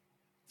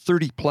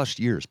 30 plus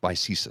years by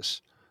CSIS.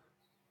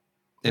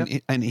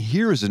 And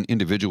here is an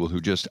individual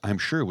who just, I'm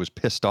sure, was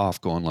pissed off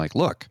going like,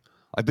 look,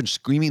 I've been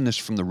screaming this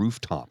from the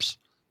rooftops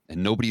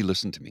and nobody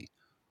listened to me.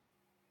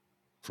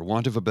 For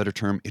want of a better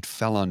term, it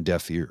fell on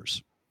deaf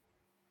ears.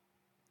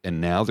 And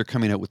now they're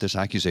coming out with this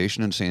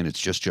accusation and saying it's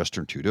just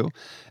Justin Trudeau.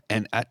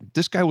 And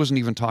this guy wasn't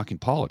even talking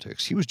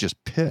politics. He was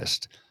just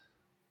pissed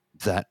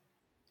that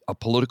a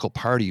political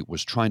party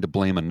was trying to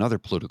blame another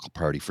political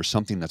party for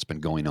something that's been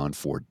going on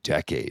for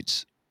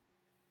decades.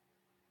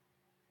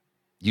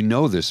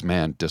 This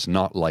man does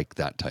not like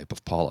that type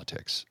of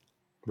politics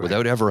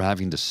without ever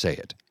having to say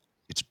it.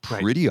 It's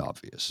pretty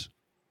obvious.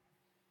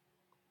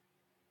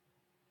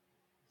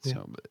 Yeah.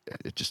 So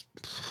it just...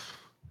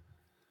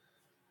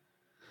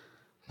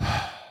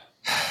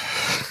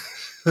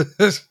 I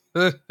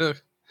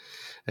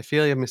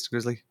feel you, Mr.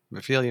 Grizzly. I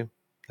feel you.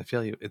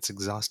 It's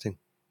exhausting.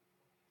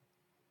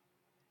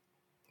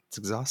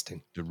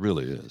 It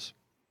really is.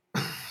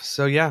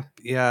 So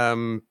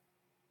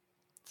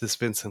this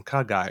Vincent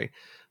Ka guy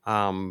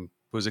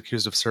was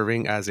accused of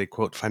serving as a,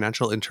 quote,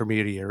 financial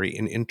intermediary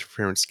in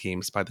interference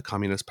schemes by the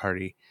Communist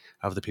Party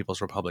of the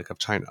People's Republic of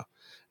China.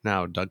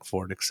 Now, Doug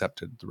Ford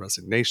accepted the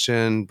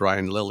resignation.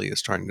 Brian Lilly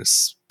is trying to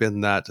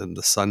spin that, and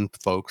the Sun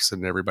folks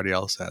and everybody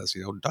else has,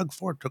 Doug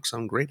Ford took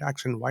some great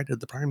action. Why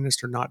did the Prime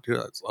Minister not do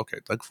it? Okay,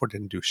 Doug Ford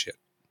didn't do shit.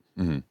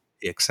 Mm-hmm.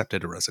 He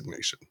accepted a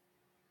resignation.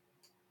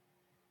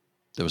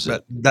 That was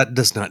it. That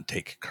does not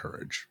take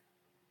courage.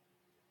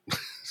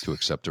 To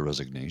accept a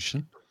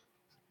resignation?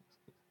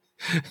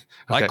 Okay.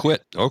 I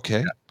quit.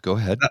 Okay, go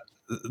ahead.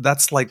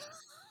 That's like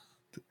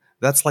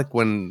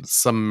when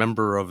some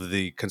member of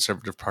the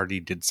Conservative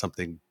Party did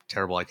something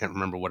terrible. I can't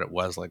remember what it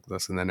was like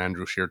this. And then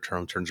Andrew Scheer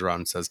turns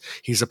around and says,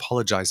 he's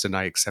apologized and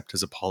I accept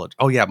his apology.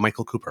 Oh yeah,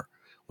 Michael Cooper,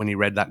 when he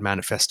read that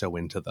manifesto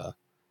into the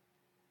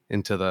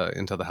into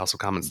the House of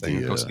Commons thing.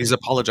 He goes, he's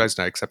apologized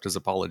and I accept his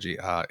apology.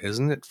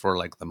 Isn't it for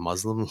like the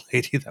Muslim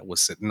lady that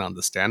was sitting on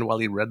the stand while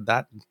he read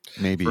that?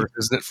 Maybe.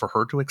 Isn't it for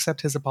her to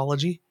accept his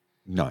apology?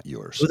 Not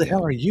yours. Who the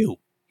hell are you?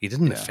 He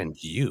didn't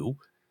offend you.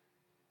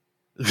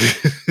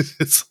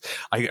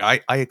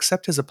 I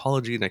accept his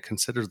apology and I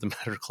consider the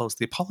matter closed.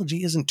 The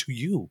apology isn't to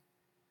you.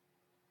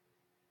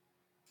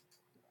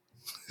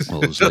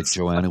 Well, it was like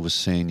Joanna was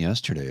saying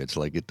yesterday. It's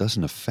like it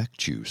doesn't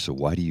affect you, so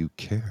why do you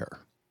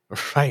care?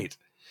 Right.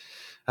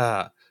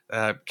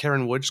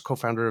 Karen Woods,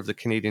 co-founder of the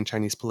Canadian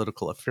Chinese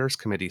Political Affairs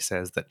Committee,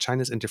 says that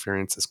China's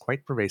interference is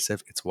quite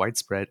pervasive, it's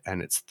widespread,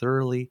 and it's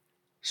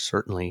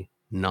certainly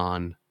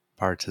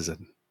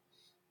non-partisan.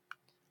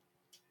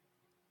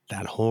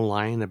 That whole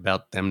line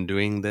about them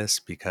doing this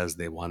because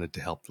they wanted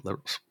to help the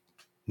liberals.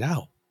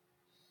 No.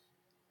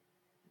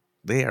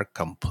 They are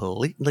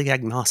completely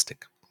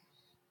agnostic.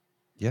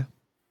 Yeah.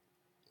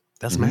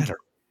 Doesn't matter.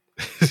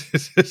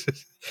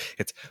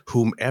 It's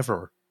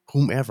whomever,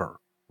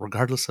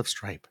 regardless of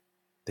stripe.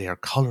 They are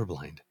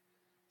colorblind.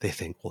 They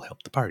think will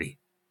help the party.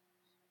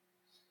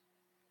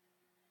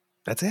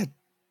 That's it.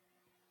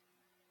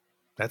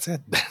 That's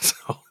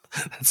all.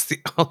 That's the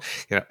all.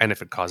 And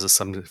if it causes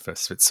if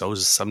it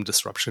sows some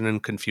disruption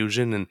and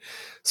confusion and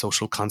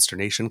social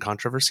consternation,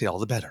 controversy, all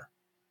the better.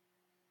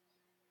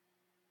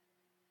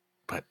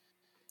 But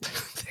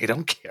they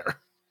don't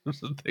care.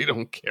 They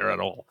don't care at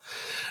all.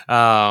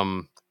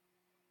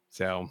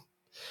 So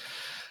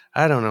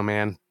I don't know,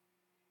 man.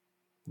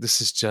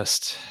 This is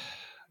just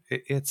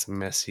it's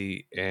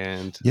messy,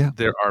 and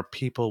there are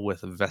people with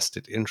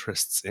vested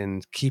interests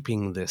in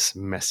keeping this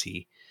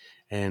messy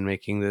and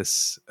making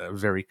this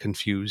very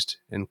confused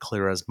and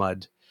clear as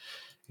mud.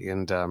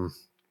 And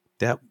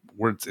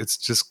it's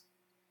just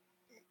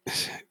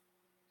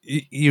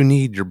you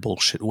need your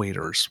bullshit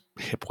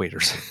hip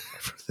waiters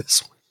for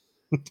this one.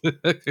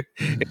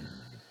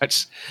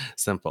 That's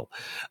simple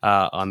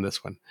on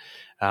this one.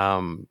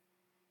 And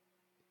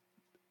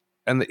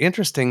the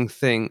interesting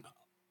thing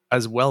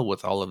as well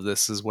with all of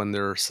this is when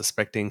they're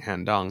suspecting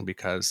Handong,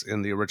 because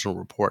in the original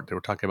report, they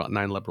were talking about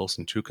 9 liberals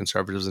and 2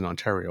 conservatives in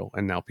Ontario.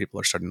 And now people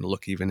are starting to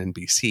look even in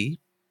BC,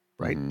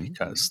 right?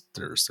 Because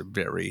there's a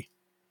very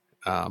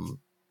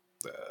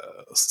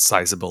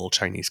sizable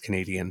Chinese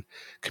Canadian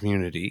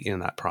community in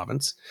that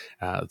province.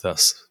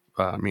 Thus,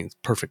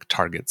 perfect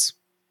targets,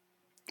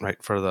 right?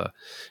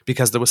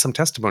 Because there was some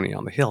testimony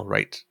on the Hill,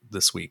 right,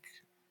 this week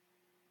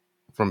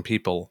from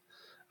people.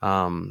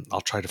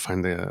 I'll try to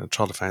find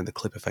the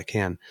clip if I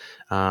can.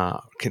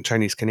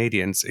 Chinese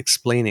Canadians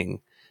explaining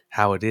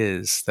how it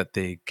is that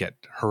they get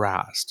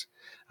harassed.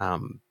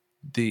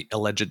 The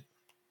alleged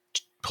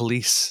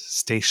police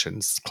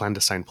stations,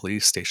 clandestine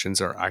police stations,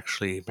 are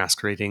actually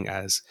masquerading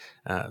as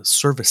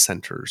service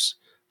centers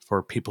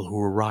for people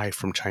who arrive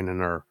from China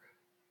and are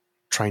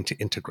trying to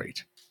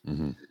integrate.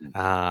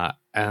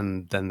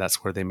 And then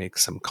that's where they make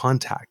some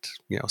contact,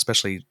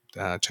 especially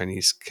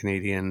Chinese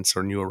Canadians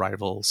or new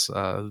arrivals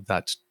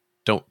that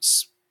don't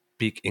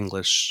speak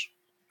English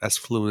as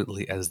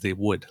fluently as they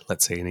would,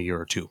 let's say, in a year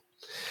or two.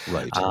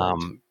 Right.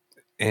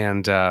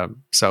 And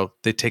so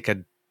they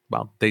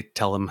they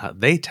tell them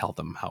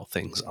how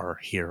things are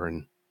here,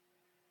 and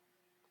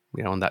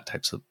and that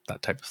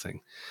type of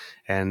thing.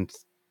 And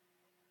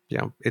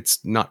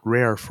it's not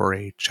rare for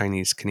a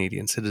Chinese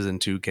Canadian citizen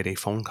to get a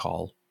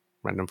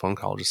random phone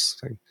call, just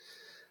saying,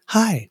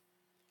 "Hi,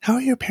 how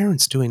are your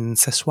parents doing in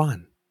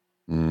Szechuan?"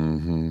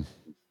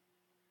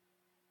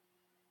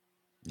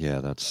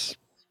 Yeah, that's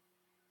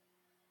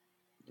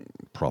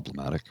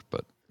problematic,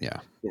 but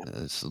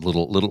it's a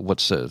little.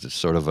 What's it's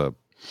sort of a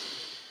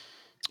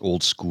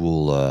old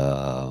school.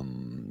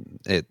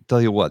 Hey,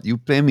 tell you what, you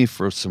pay me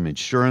for some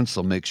insurance,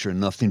 I'll make sure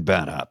nothing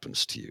bad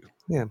happens to you.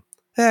 Yeah.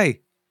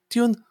 Hey,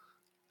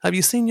 have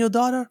you seen your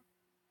daughter?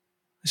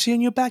 Is she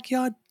in your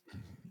backyard?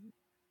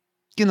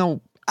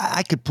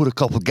 I could put a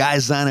couple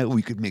guys on it.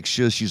 We could make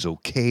sure she's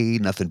okay.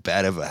 Nothing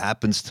bad ever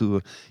happens to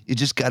her. You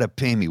just got to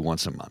pay me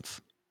once a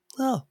month.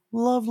 Oh,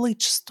 lovely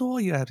store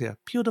you have here.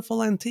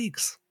 Beautiful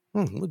antiques.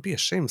 It would be a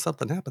shame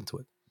something happened to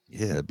it.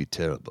 Yeah, it'd be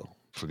terrible.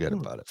 Forget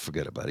about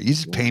it. You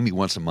just pay me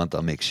once a month.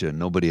 I'll make sure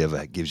nobody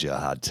ever gives you a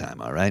hard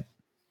time. All right?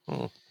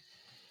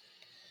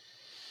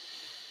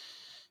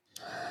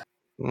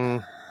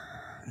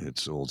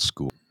 It's old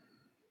school.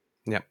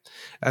 Yeah.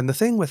 And the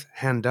thing with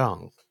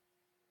Handong,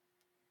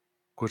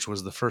 which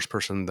was the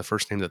first name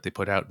that they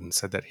put out and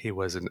said that he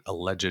was an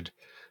alleged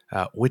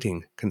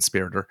witting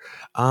conspirator.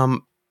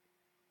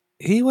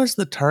 He was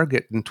the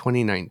target in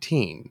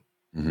 2019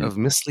 of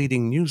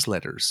misleading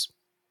newsletters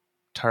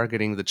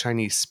targeting the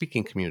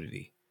Chinese-speaking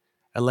community,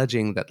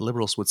 alleging that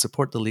liberals would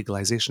support the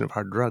legalization of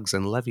hard drugs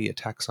and levy a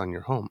tax on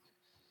your home.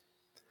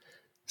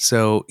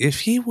 So if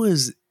he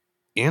was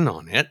in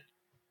on it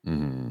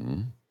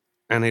and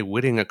a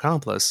witting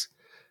accomplice,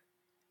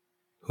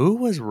 who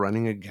was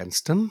running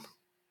against him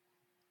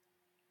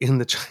in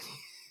the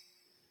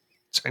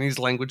Chinese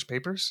language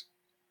papers?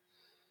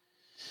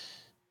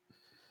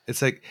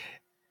 It's like,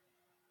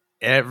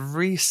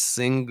 every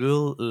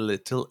single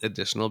little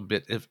additional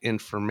bit of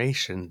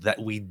information that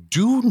we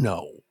do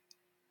know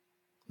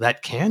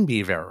that can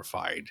be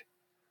verified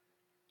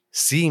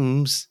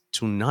seems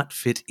to not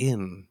fit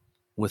in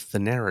with the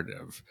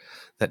narrative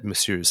that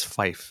Messrs.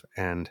 Fife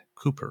and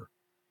Cooper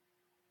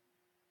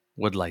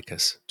would like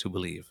us to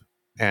believe.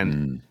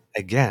 And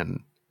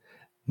again,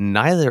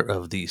 neither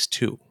of these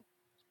two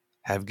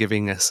have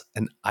given us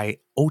an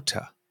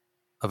iota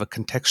of a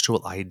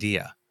contextual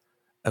idea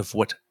of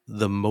what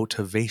the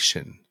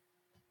motivation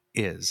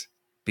is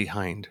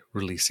behind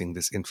releasing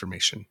this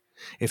information.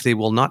 If they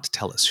will not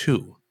tell us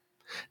who,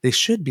 they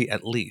should be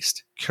at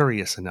least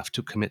curious enough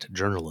to commit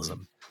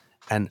journalism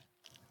and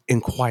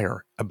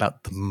inquire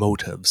about the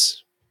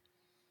motives.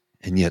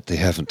 And yet they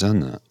haven't done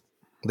that.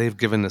 They've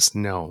given us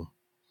no.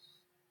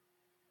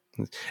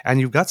 And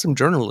you've got some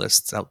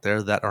journalists out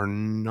there that are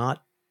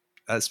not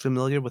as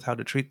familiar with how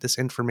to treat this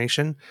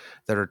information,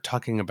 that are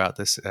talking about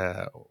this,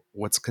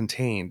 what's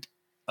contained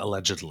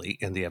allegedly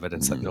in the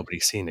evidence that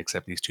nobody's seen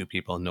except these two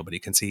people and nobody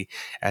can see,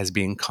 as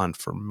being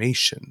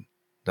confirmation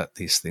that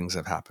these things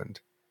have happened.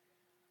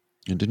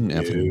 And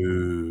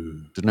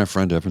didn't our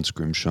friend Evan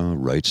Scrimshaw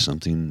write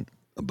something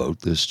about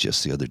this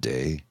just the other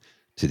day,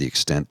 to the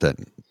extent that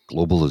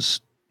Global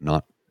is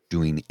not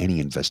doing any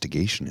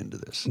investigation into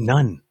this?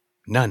 None.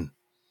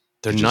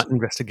 They're not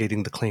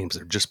investigating the claims.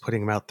 They're just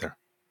putting them out there.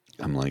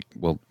 I'm like,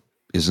 well,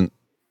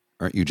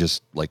 aren't you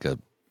just like a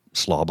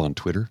slob on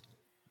Twitter?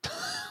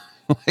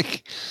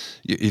 Like,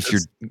 if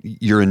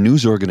you're a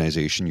news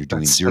organization, you're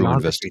doing zero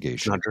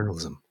investigation. Not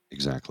journalism.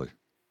 Exactly.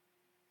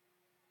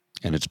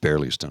 And it's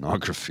barely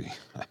stenography.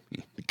 I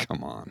mean,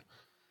 come on.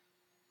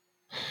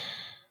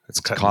 It's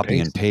copy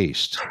and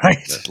paste.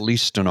 Right. At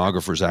least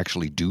stenographers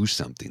actually do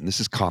something. This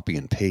is copy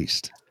and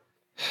paste.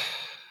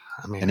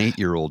 I mean, an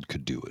 8-year-old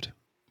could do it.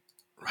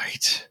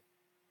 Right.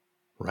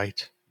 All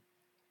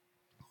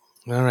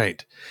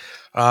right.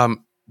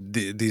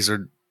 These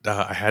are,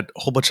 I had a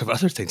whole bunch of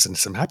other things and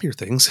some happier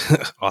things.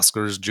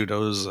 Oscars,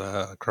 judos,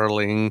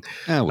 curling,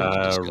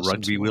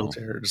 rugby,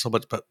 wheelchair, just a whole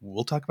bunch, but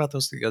we'll talk about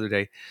those the other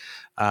day,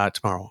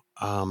 tomorrow.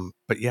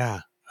 But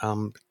yeah,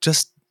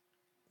 just,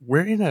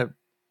 we're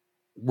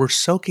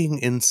soaking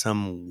in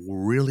some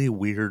really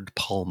weird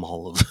Pall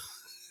Mall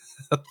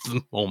at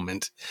the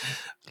moment.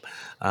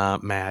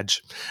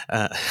 Madge.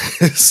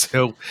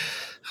 So,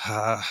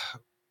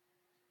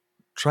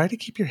 try to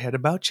keep your head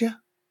about you.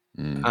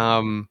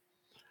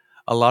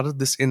 A lot of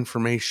this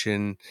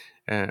information,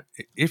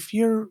 if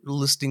you're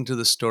listening to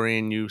the story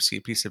and you see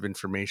a piece of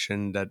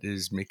information that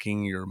is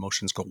making your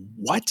emotions go,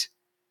 what?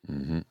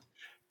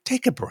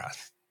 Take a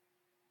breath.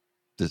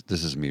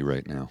 This is me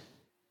right now.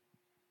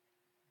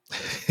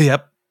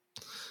 Yep.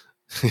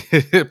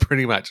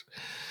 Pretty much.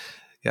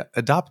 Yeah.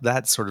 Adopt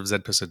that sort of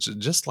Zen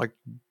position. Just like,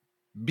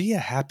 be a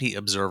happy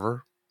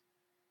observer.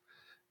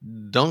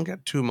 Don't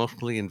get too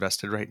emotionally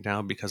invested right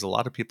now, because a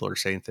lot of people are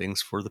saying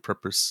things for the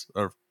purpose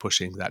of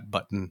pushing that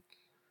button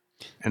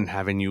and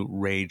having you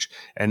rage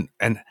and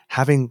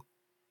having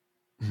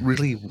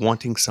really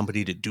wanting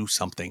somebody to do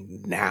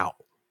something now.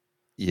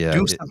 Yeah.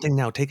 Do something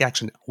now. Take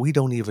action. We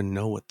don't even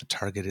know what the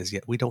target is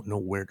yet. We don't know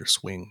where to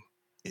swing.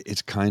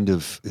 It's kind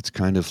of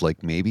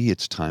like, maybe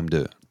it's time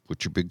to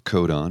put your big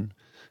coat on,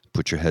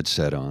 put your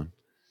headset on,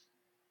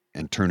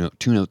 and tune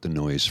out the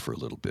noise for a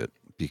little bit,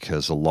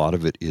 because a lot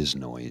of it is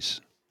noise.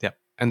 Yep.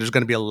 And there's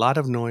going to be a lot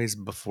of noise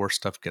before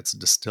stuff gets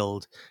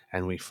distilled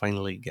and we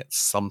finally get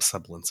some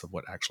semblance of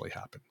what actually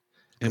happened.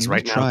 Because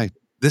right now,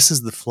 this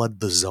is the flood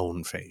the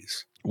zone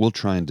phase. We'll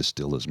try and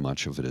distill as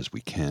much of it as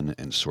we can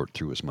and sort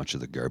through as much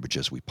of the garbage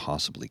as we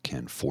possibly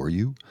can for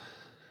you.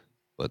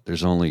 But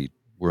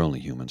we're only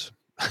humans.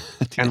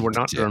 And we're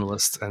not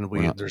journalists, and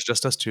there's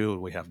just us two.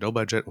 We have no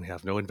budget. We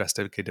have no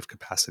investigative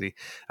capacity.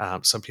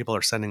 Some people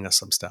are sending us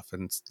some stuff,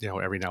 and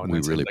every now and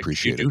then we really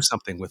appreciate it. Do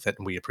something with it,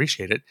 and we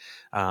appreciate it.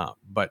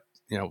 But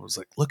it was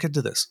like, look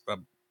into this.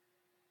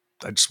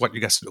 I just want you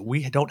guys to know,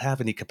 we don't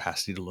have any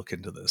capacity to look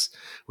into this.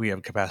 We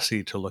have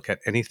capacity to look at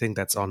anything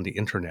that's on the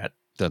internet.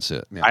 That's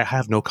it. Yeah. I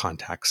have no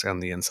contacts on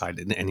the inside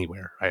in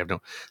anywhere. I have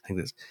no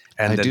thing.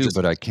 I do,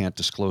 but I can't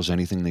disclose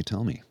anything they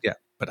tell me. Yeah,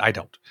 but I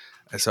don't.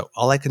 So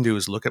all I can do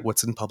is look at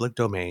what's in public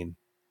domain,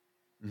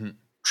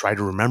 try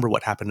to remember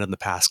what happened in the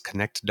past,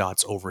 connect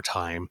dots over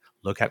time,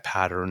 look at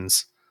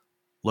patterns,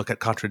 look at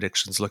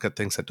contradictions, look at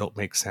things that don't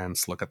make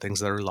sense, look at things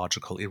that are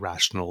illogical,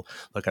 irrational,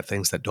 look at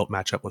things that don't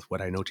match up with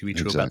what I know to be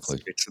true about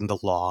civics and the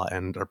law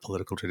and our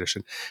political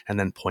tradition, and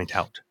then point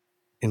out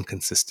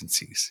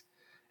inconsistencies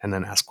and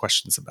then ask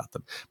questions about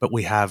them. But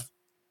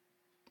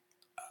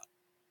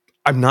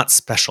I'm not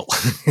special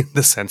in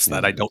the sense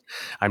that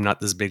I'm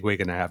not this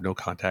bigwig and I have no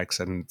contacts,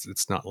 and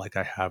it's not like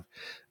I have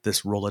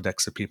this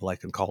Rolodex of people I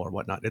can call or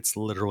whatnot. It's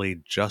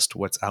literally just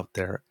what's out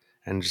there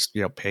and just,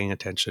 paying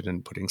attention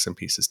and putting some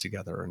pieces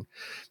together. And,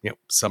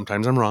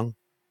 sometimes I'm wrong.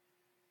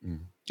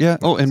 Yeah.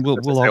 Oh, and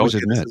we'll always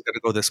admit it's going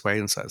to go this way.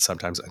 And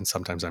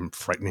sometimes I'm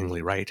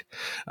frighteningly right.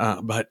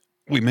 But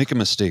We make a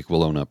mistake,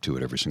 we'll own up to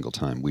it every single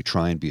time. We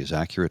try and be as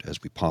accurate as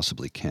we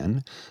possibly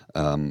can.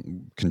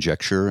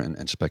 Conjecture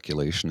and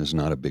speculation is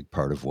not a big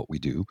part of what we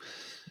do.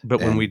 But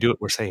when And we do it,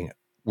 we're saying it.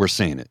 we're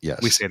saying it,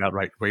 yes. We say it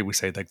outright. Right? We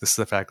say, like, this is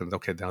the fact, and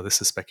okay, now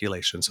this is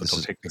speculation, so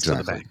don't take this to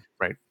the bank.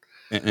 Right.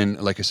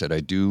 And like I said, I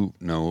do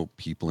know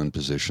people in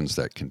positions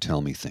that can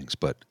tell me things,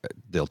 but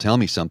they'll tell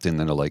me something,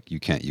 then they're like,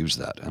 you can't use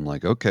that. I'm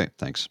like, okay,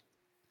 thanks.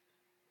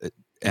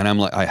 And I'm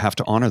like, I have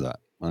to honor that.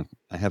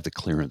 I have the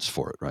clearance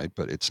for it, right?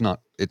 But it's like,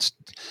 it's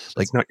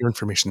not your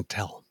information to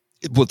tell.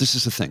 Well, this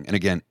is the thing. And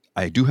again,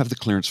 I do have the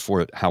clearance for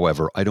it.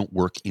 However, I don't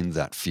work in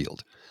that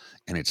field.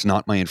 And it's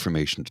not my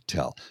information to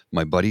tell.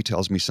 My buddy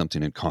tells me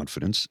something in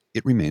confidence.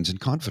 It remains in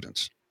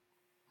confidence.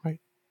 Right.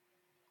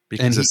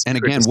 And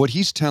again, what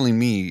he's telling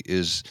me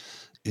is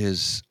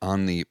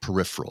on the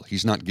peripheral.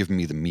 He's not giving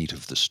me the meat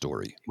of the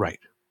story. Right.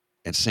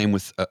 And same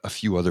with a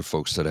few other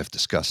folks that I've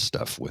discussed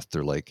stuff with.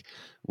 They're like,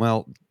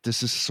 well,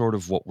 this is sort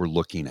of what we're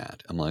looking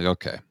at. I'm like,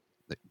 okay,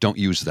 don't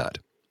use that.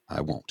 I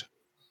won't.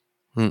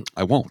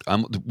 I won't.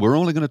 We're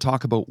only going to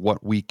talk about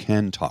what we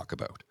can talk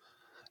about.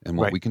 And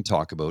what we can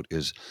talk about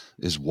is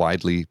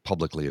widely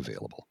publicly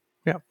available.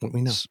 Yeah, what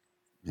we know.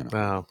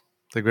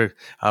 We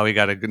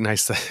got a good,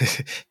 nice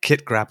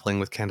Kit grappling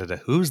with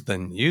Canada. Who's the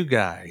new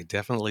guy?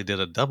 Definitely did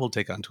a double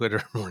take on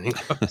Twitter morning.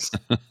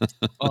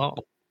 Oh,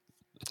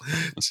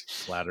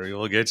 flattery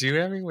will get you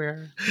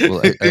everywhere.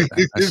 Well,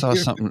 I saw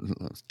something.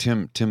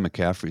 Tim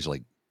McCaffrey's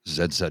like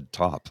ZZ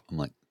Top. I'm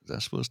like, is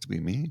that supposed to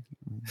be me?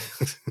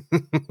 I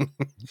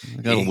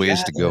got a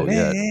ways to go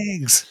yet.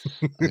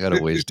 I got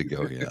a ways to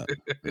go yet.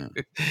 Yeah.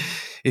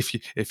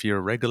 If you're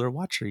a regular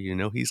watcher, you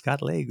know he's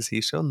got legs.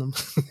 He's shown them.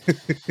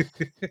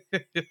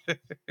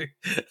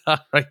 All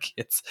right,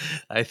 kids.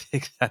 I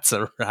think that's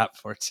a wrap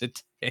for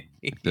today.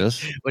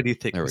 What do you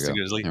think, Mr.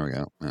 Grizzly? There we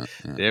go.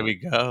 There we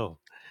go.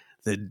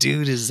 The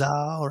dude is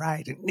all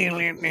right.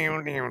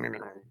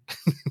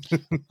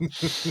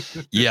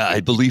 Yeah,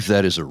 I believe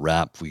that is a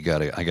wrap. I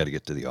gotta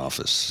get to the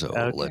office. So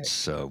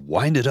let's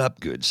wind it up,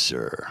 good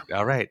sir.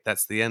 All right.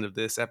 That's the end of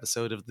this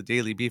episode of the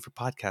Daily Beaver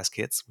Podcast,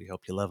 kids. We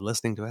hope you love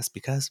listening to us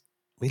because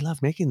we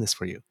love making this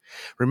for you.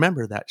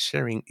 Remember that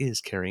sharing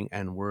is caring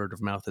and word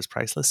of mouth is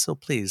priceless. So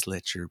please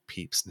let your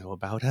peeps know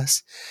about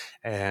us.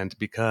 And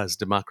because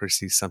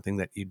democracy is something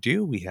that you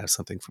do, we have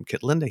something from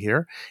Kit Linda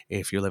here.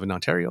 If you live in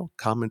Ontario,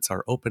 comments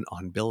are open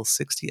on Bill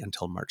 60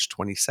 until March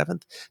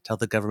 27th. Tell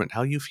the government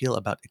how you feel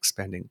about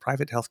expanding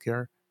private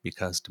healthcare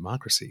because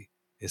democracy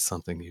is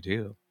something you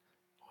do.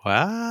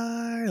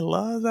 I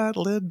love that,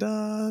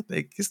 Linda.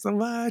 Thank you so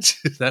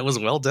much. That was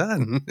well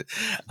done.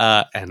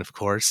 And of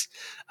course,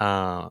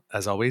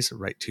 as always,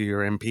 write to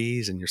your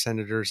MPs and your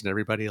senators and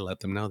everybody.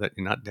 Let them know that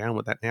you're not down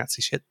with that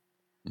Nazi shit.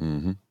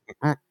 Mm-hmm.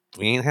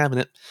 We ain't having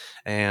it.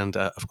 And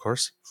of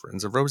course,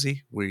 Friends of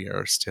Rosie, we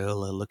are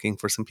still looking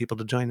for some people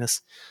to join us.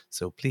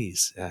 So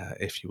please,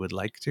 if you would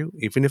like to,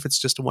 even if it's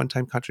just a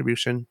one-time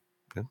contribution,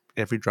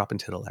 every drop in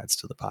tittle adds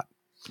to the pot.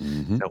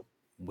 Mm-hmm. So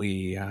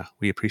we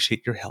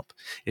appreciate your help.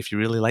 If you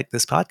really like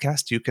this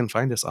podcast, you can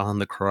find us on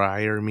the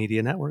Crier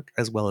Media Network,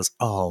 as well as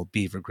all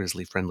Beaver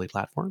Grizzly friendly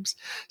platforms.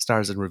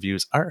 Stars and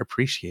reviews are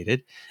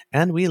appreciated,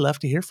 and we love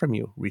to hear from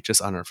you. Reach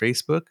us on our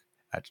Facebook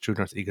at True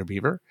North Eager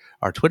Beaver,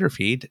 our Twitter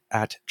feed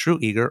at True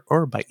Eager,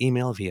 or by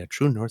email via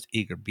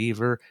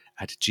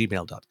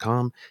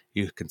truenortheagerbeaver@gmail.com.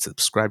 You can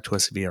subscribe to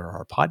us via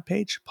our pod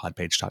page,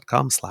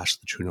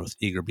 podpage.com/the True North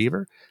Eager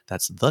Beaver.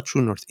 That's the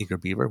True North Eager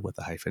Beaver with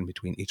a hyphen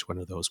between each one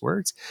of those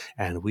words.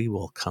 And we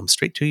will come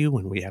straight to you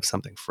when we have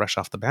something fresh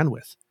off the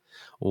bandwidth.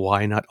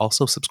 Why not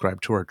also subscribe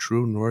to our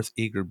True North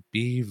Eager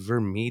Beaver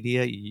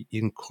Media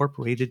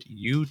Incorporated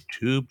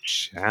YouTube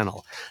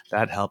channel?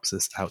 That helps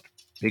us out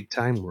big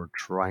time. We're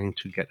trying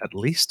to get at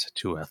least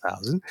to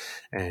 1,000,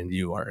 and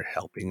you are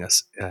helping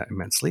us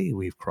immensely.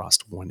 We've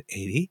crossed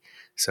 180,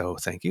 so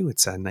thank you.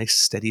 It's a nice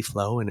steady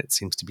flow, and it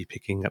seems to be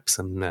picking up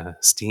some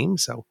steam.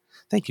 So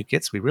thank you,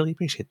 kids. We really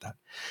appreciate that.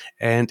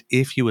 And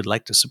if you would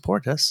like to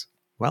support us,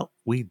 well,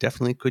 we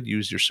definitely could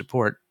use your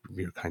support,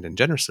 your kind and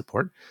generous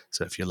support.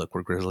 So if you look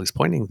where Grizzly's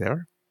pointing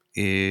there,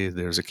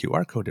 there's a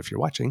QR code if you're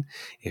watching.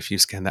 If you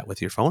scan that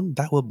with your phone,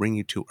 that will bring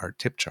you to our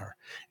tip jar.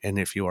 And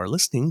if you are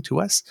listening to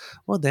us,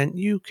 well, then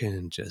you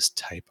can just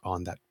type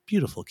on that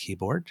beautiful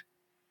keyboard,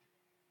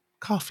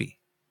 coffee,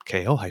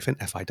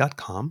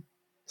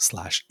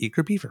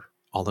 ko-fi.com/eagerbeaver,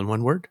 all in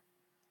one word,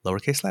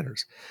 lowercase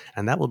letters.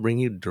 And that will bring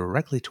you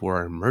directly to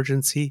our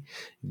emergency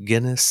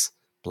Guinness,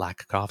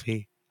 black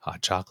coffee,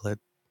 hot chocolate,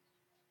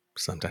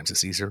 sometimes a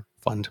Caesar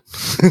fund.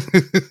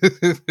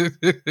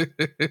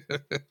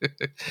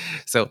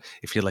 So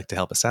if you'd like to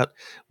help us out,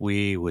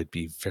 we would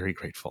be very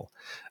grateful.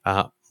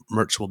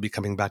 Merch will be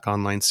coming back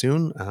online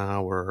soon.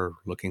 We're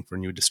looking for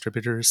new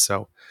distributors,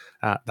 so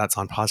that's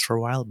on pause for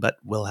a while, but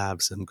we'll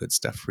have some good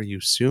stuff for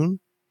you soon.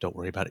 Don't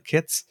worry about it,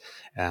 kids.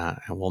 And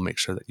we'll make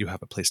sure that you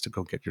have a place to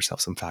go get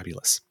yourself some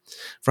fabulous.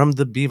 From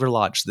the Beaver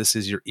Lodge, this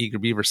is your Eager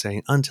Beaver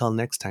saying, until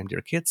next time,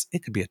 dear kids,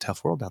 it could be a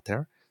tough world out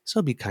there.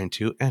 So be kind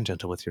to and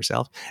gentle with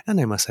yourself. And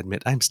I must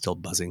admit, I'm still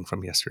buzzing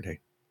from yesterday.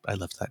 I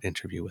loved that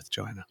interview with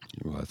Joanna.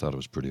 Well, I thought it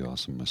was pretty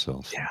awesome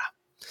myself. Yeah.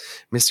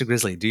 Mr.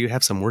 Grizzly, do you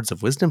have some words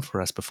of wisdom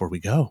for us before we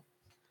go?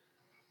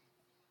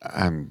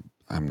 I'm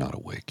not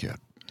awake yet.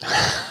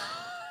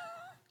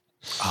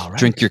 All right.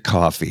 Drink your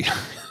coffee.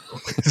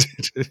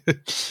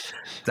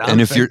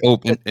 And if you're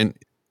open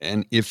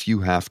and if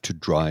you have to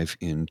drive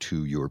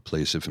into your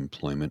place of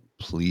employment,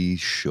 please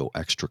show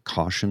extra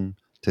caution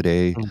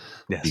today.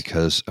 Yes.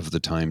 Because of the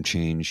time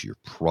change. You're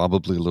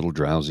probably a little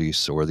drowsy,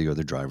 so are the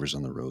other drivers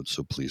on the road,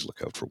 so please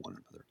look out for one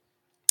another.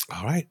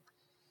 All right.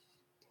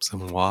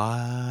 Some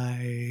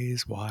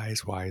wise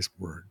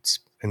words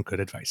and good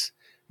advice.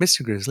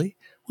 Mr. Grizzly,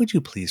 would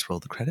you please roll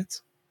the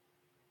credits?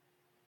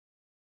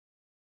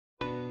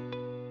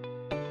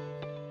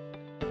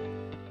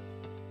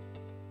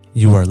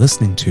 You are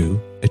listening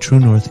to a True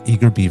North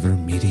Eager Beaver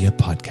media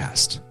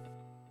podcast.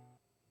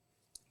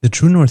 The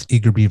True North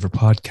Eager Beaver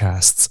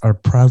podcasts are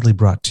proudly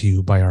brought to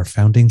you by our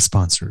founding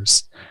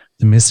sponsors,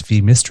 the Miss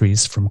V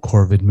Mysteries from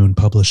Corvid Moon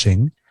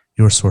Publishing,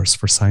 your source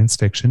for science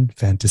fiction,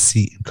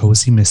 fantasy, and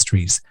cozy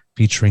mysteries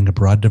featuring a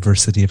broad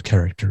diversity of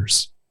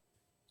characters.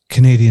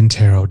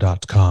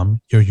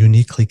 CanadianTarot.com, your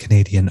uniquely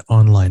Canadian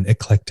online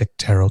eclectic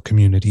tarot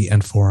community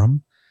and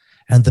forum,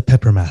 and The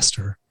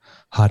Peppermaster,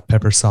 hot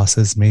pepper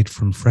sauces made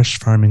from fresh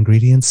farm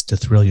ingredients to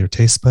thrill your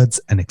taste buds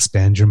and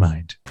expand your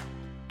mind.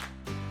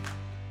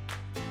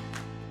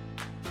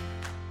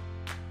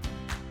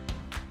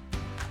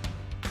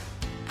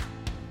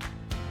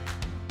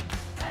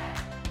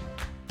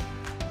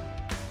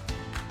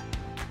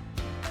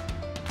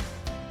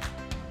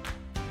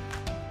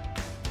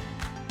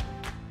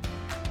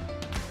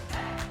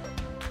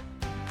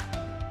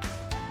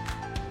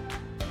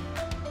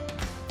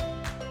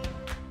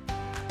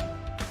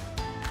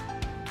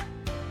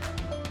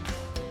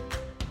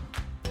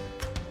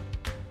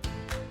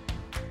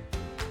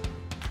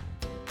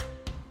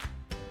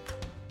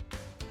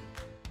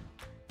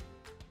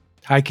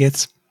 Hi,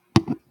 kids.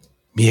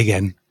 Me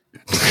again.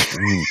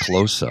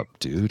 Close up,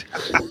 dude.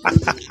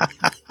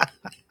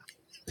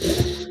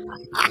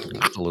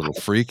 That's a little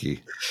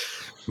freaky.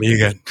 Me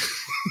again.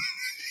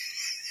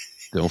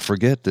 Don't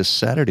forget, this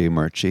Saturday,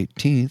 March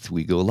 18th,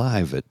 we go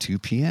live at 2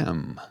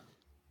 p.m.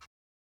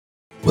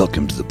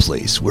 Welcome to the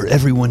place where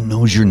everyone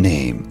knows your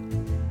name,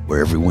 where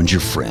everyone's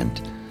your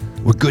friend,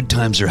 where good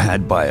times are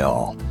had by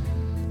all.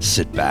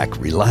 Sit back,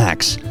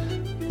 relax,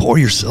 pour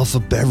yourself a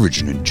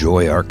beverage and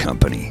enjoy our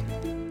company.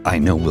 I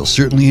know we'll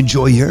certainly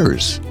enjoy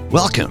yours.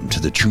 Welcome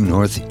to the True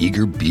North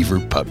Eager Beaver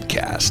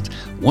Pubcast.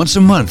 Once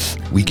a month,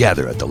 we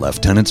gather at the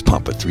Lieutenant's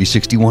Pump at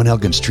 361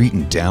 Elgin Street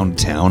in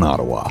downtown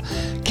Ottawa,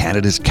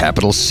 Canada's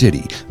capital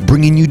city,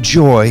 bringing you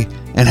joy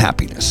and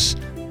happiness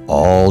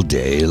all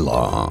day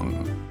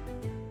long.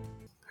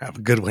 Have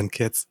a good one,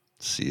 kids.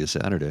 See you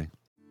Saturday.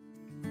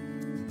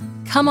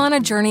 Come on a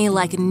journey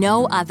like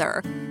no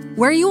other,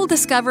 where you will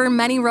discover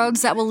many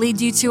roads that will lead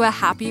you to a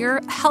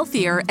happier,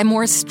 healthier, and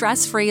more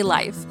stress-free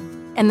life.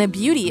 And the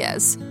beauty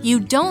is, you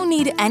don't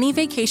need any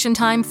vacation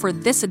time for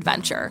this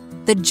adventure.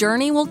 The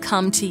journey will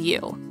come to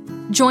you.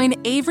 Join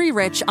Avery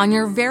Rich on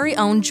your very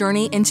own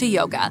journey into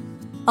yoga.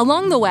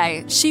 Along the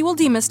way, she will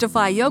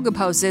demystify yoga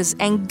poses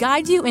and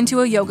guide you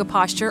into a yoga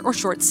posture or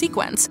short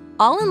sequence,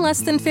 all in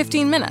less than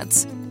 15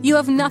 minutes. You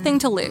have nothing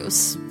to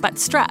lose but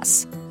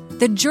stress.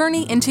 The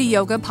Journey into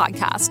Yoga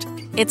podcast.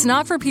 It's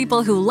not for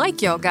people who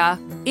like yoga,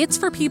 it's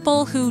for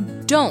people who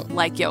don't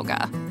like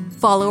yoga.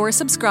 Follow or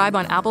subscribe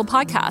on Apple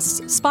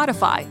Podcasts,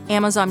 Spotify,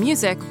 Amazon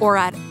Music, or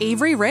at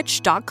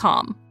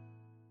averyrich.com.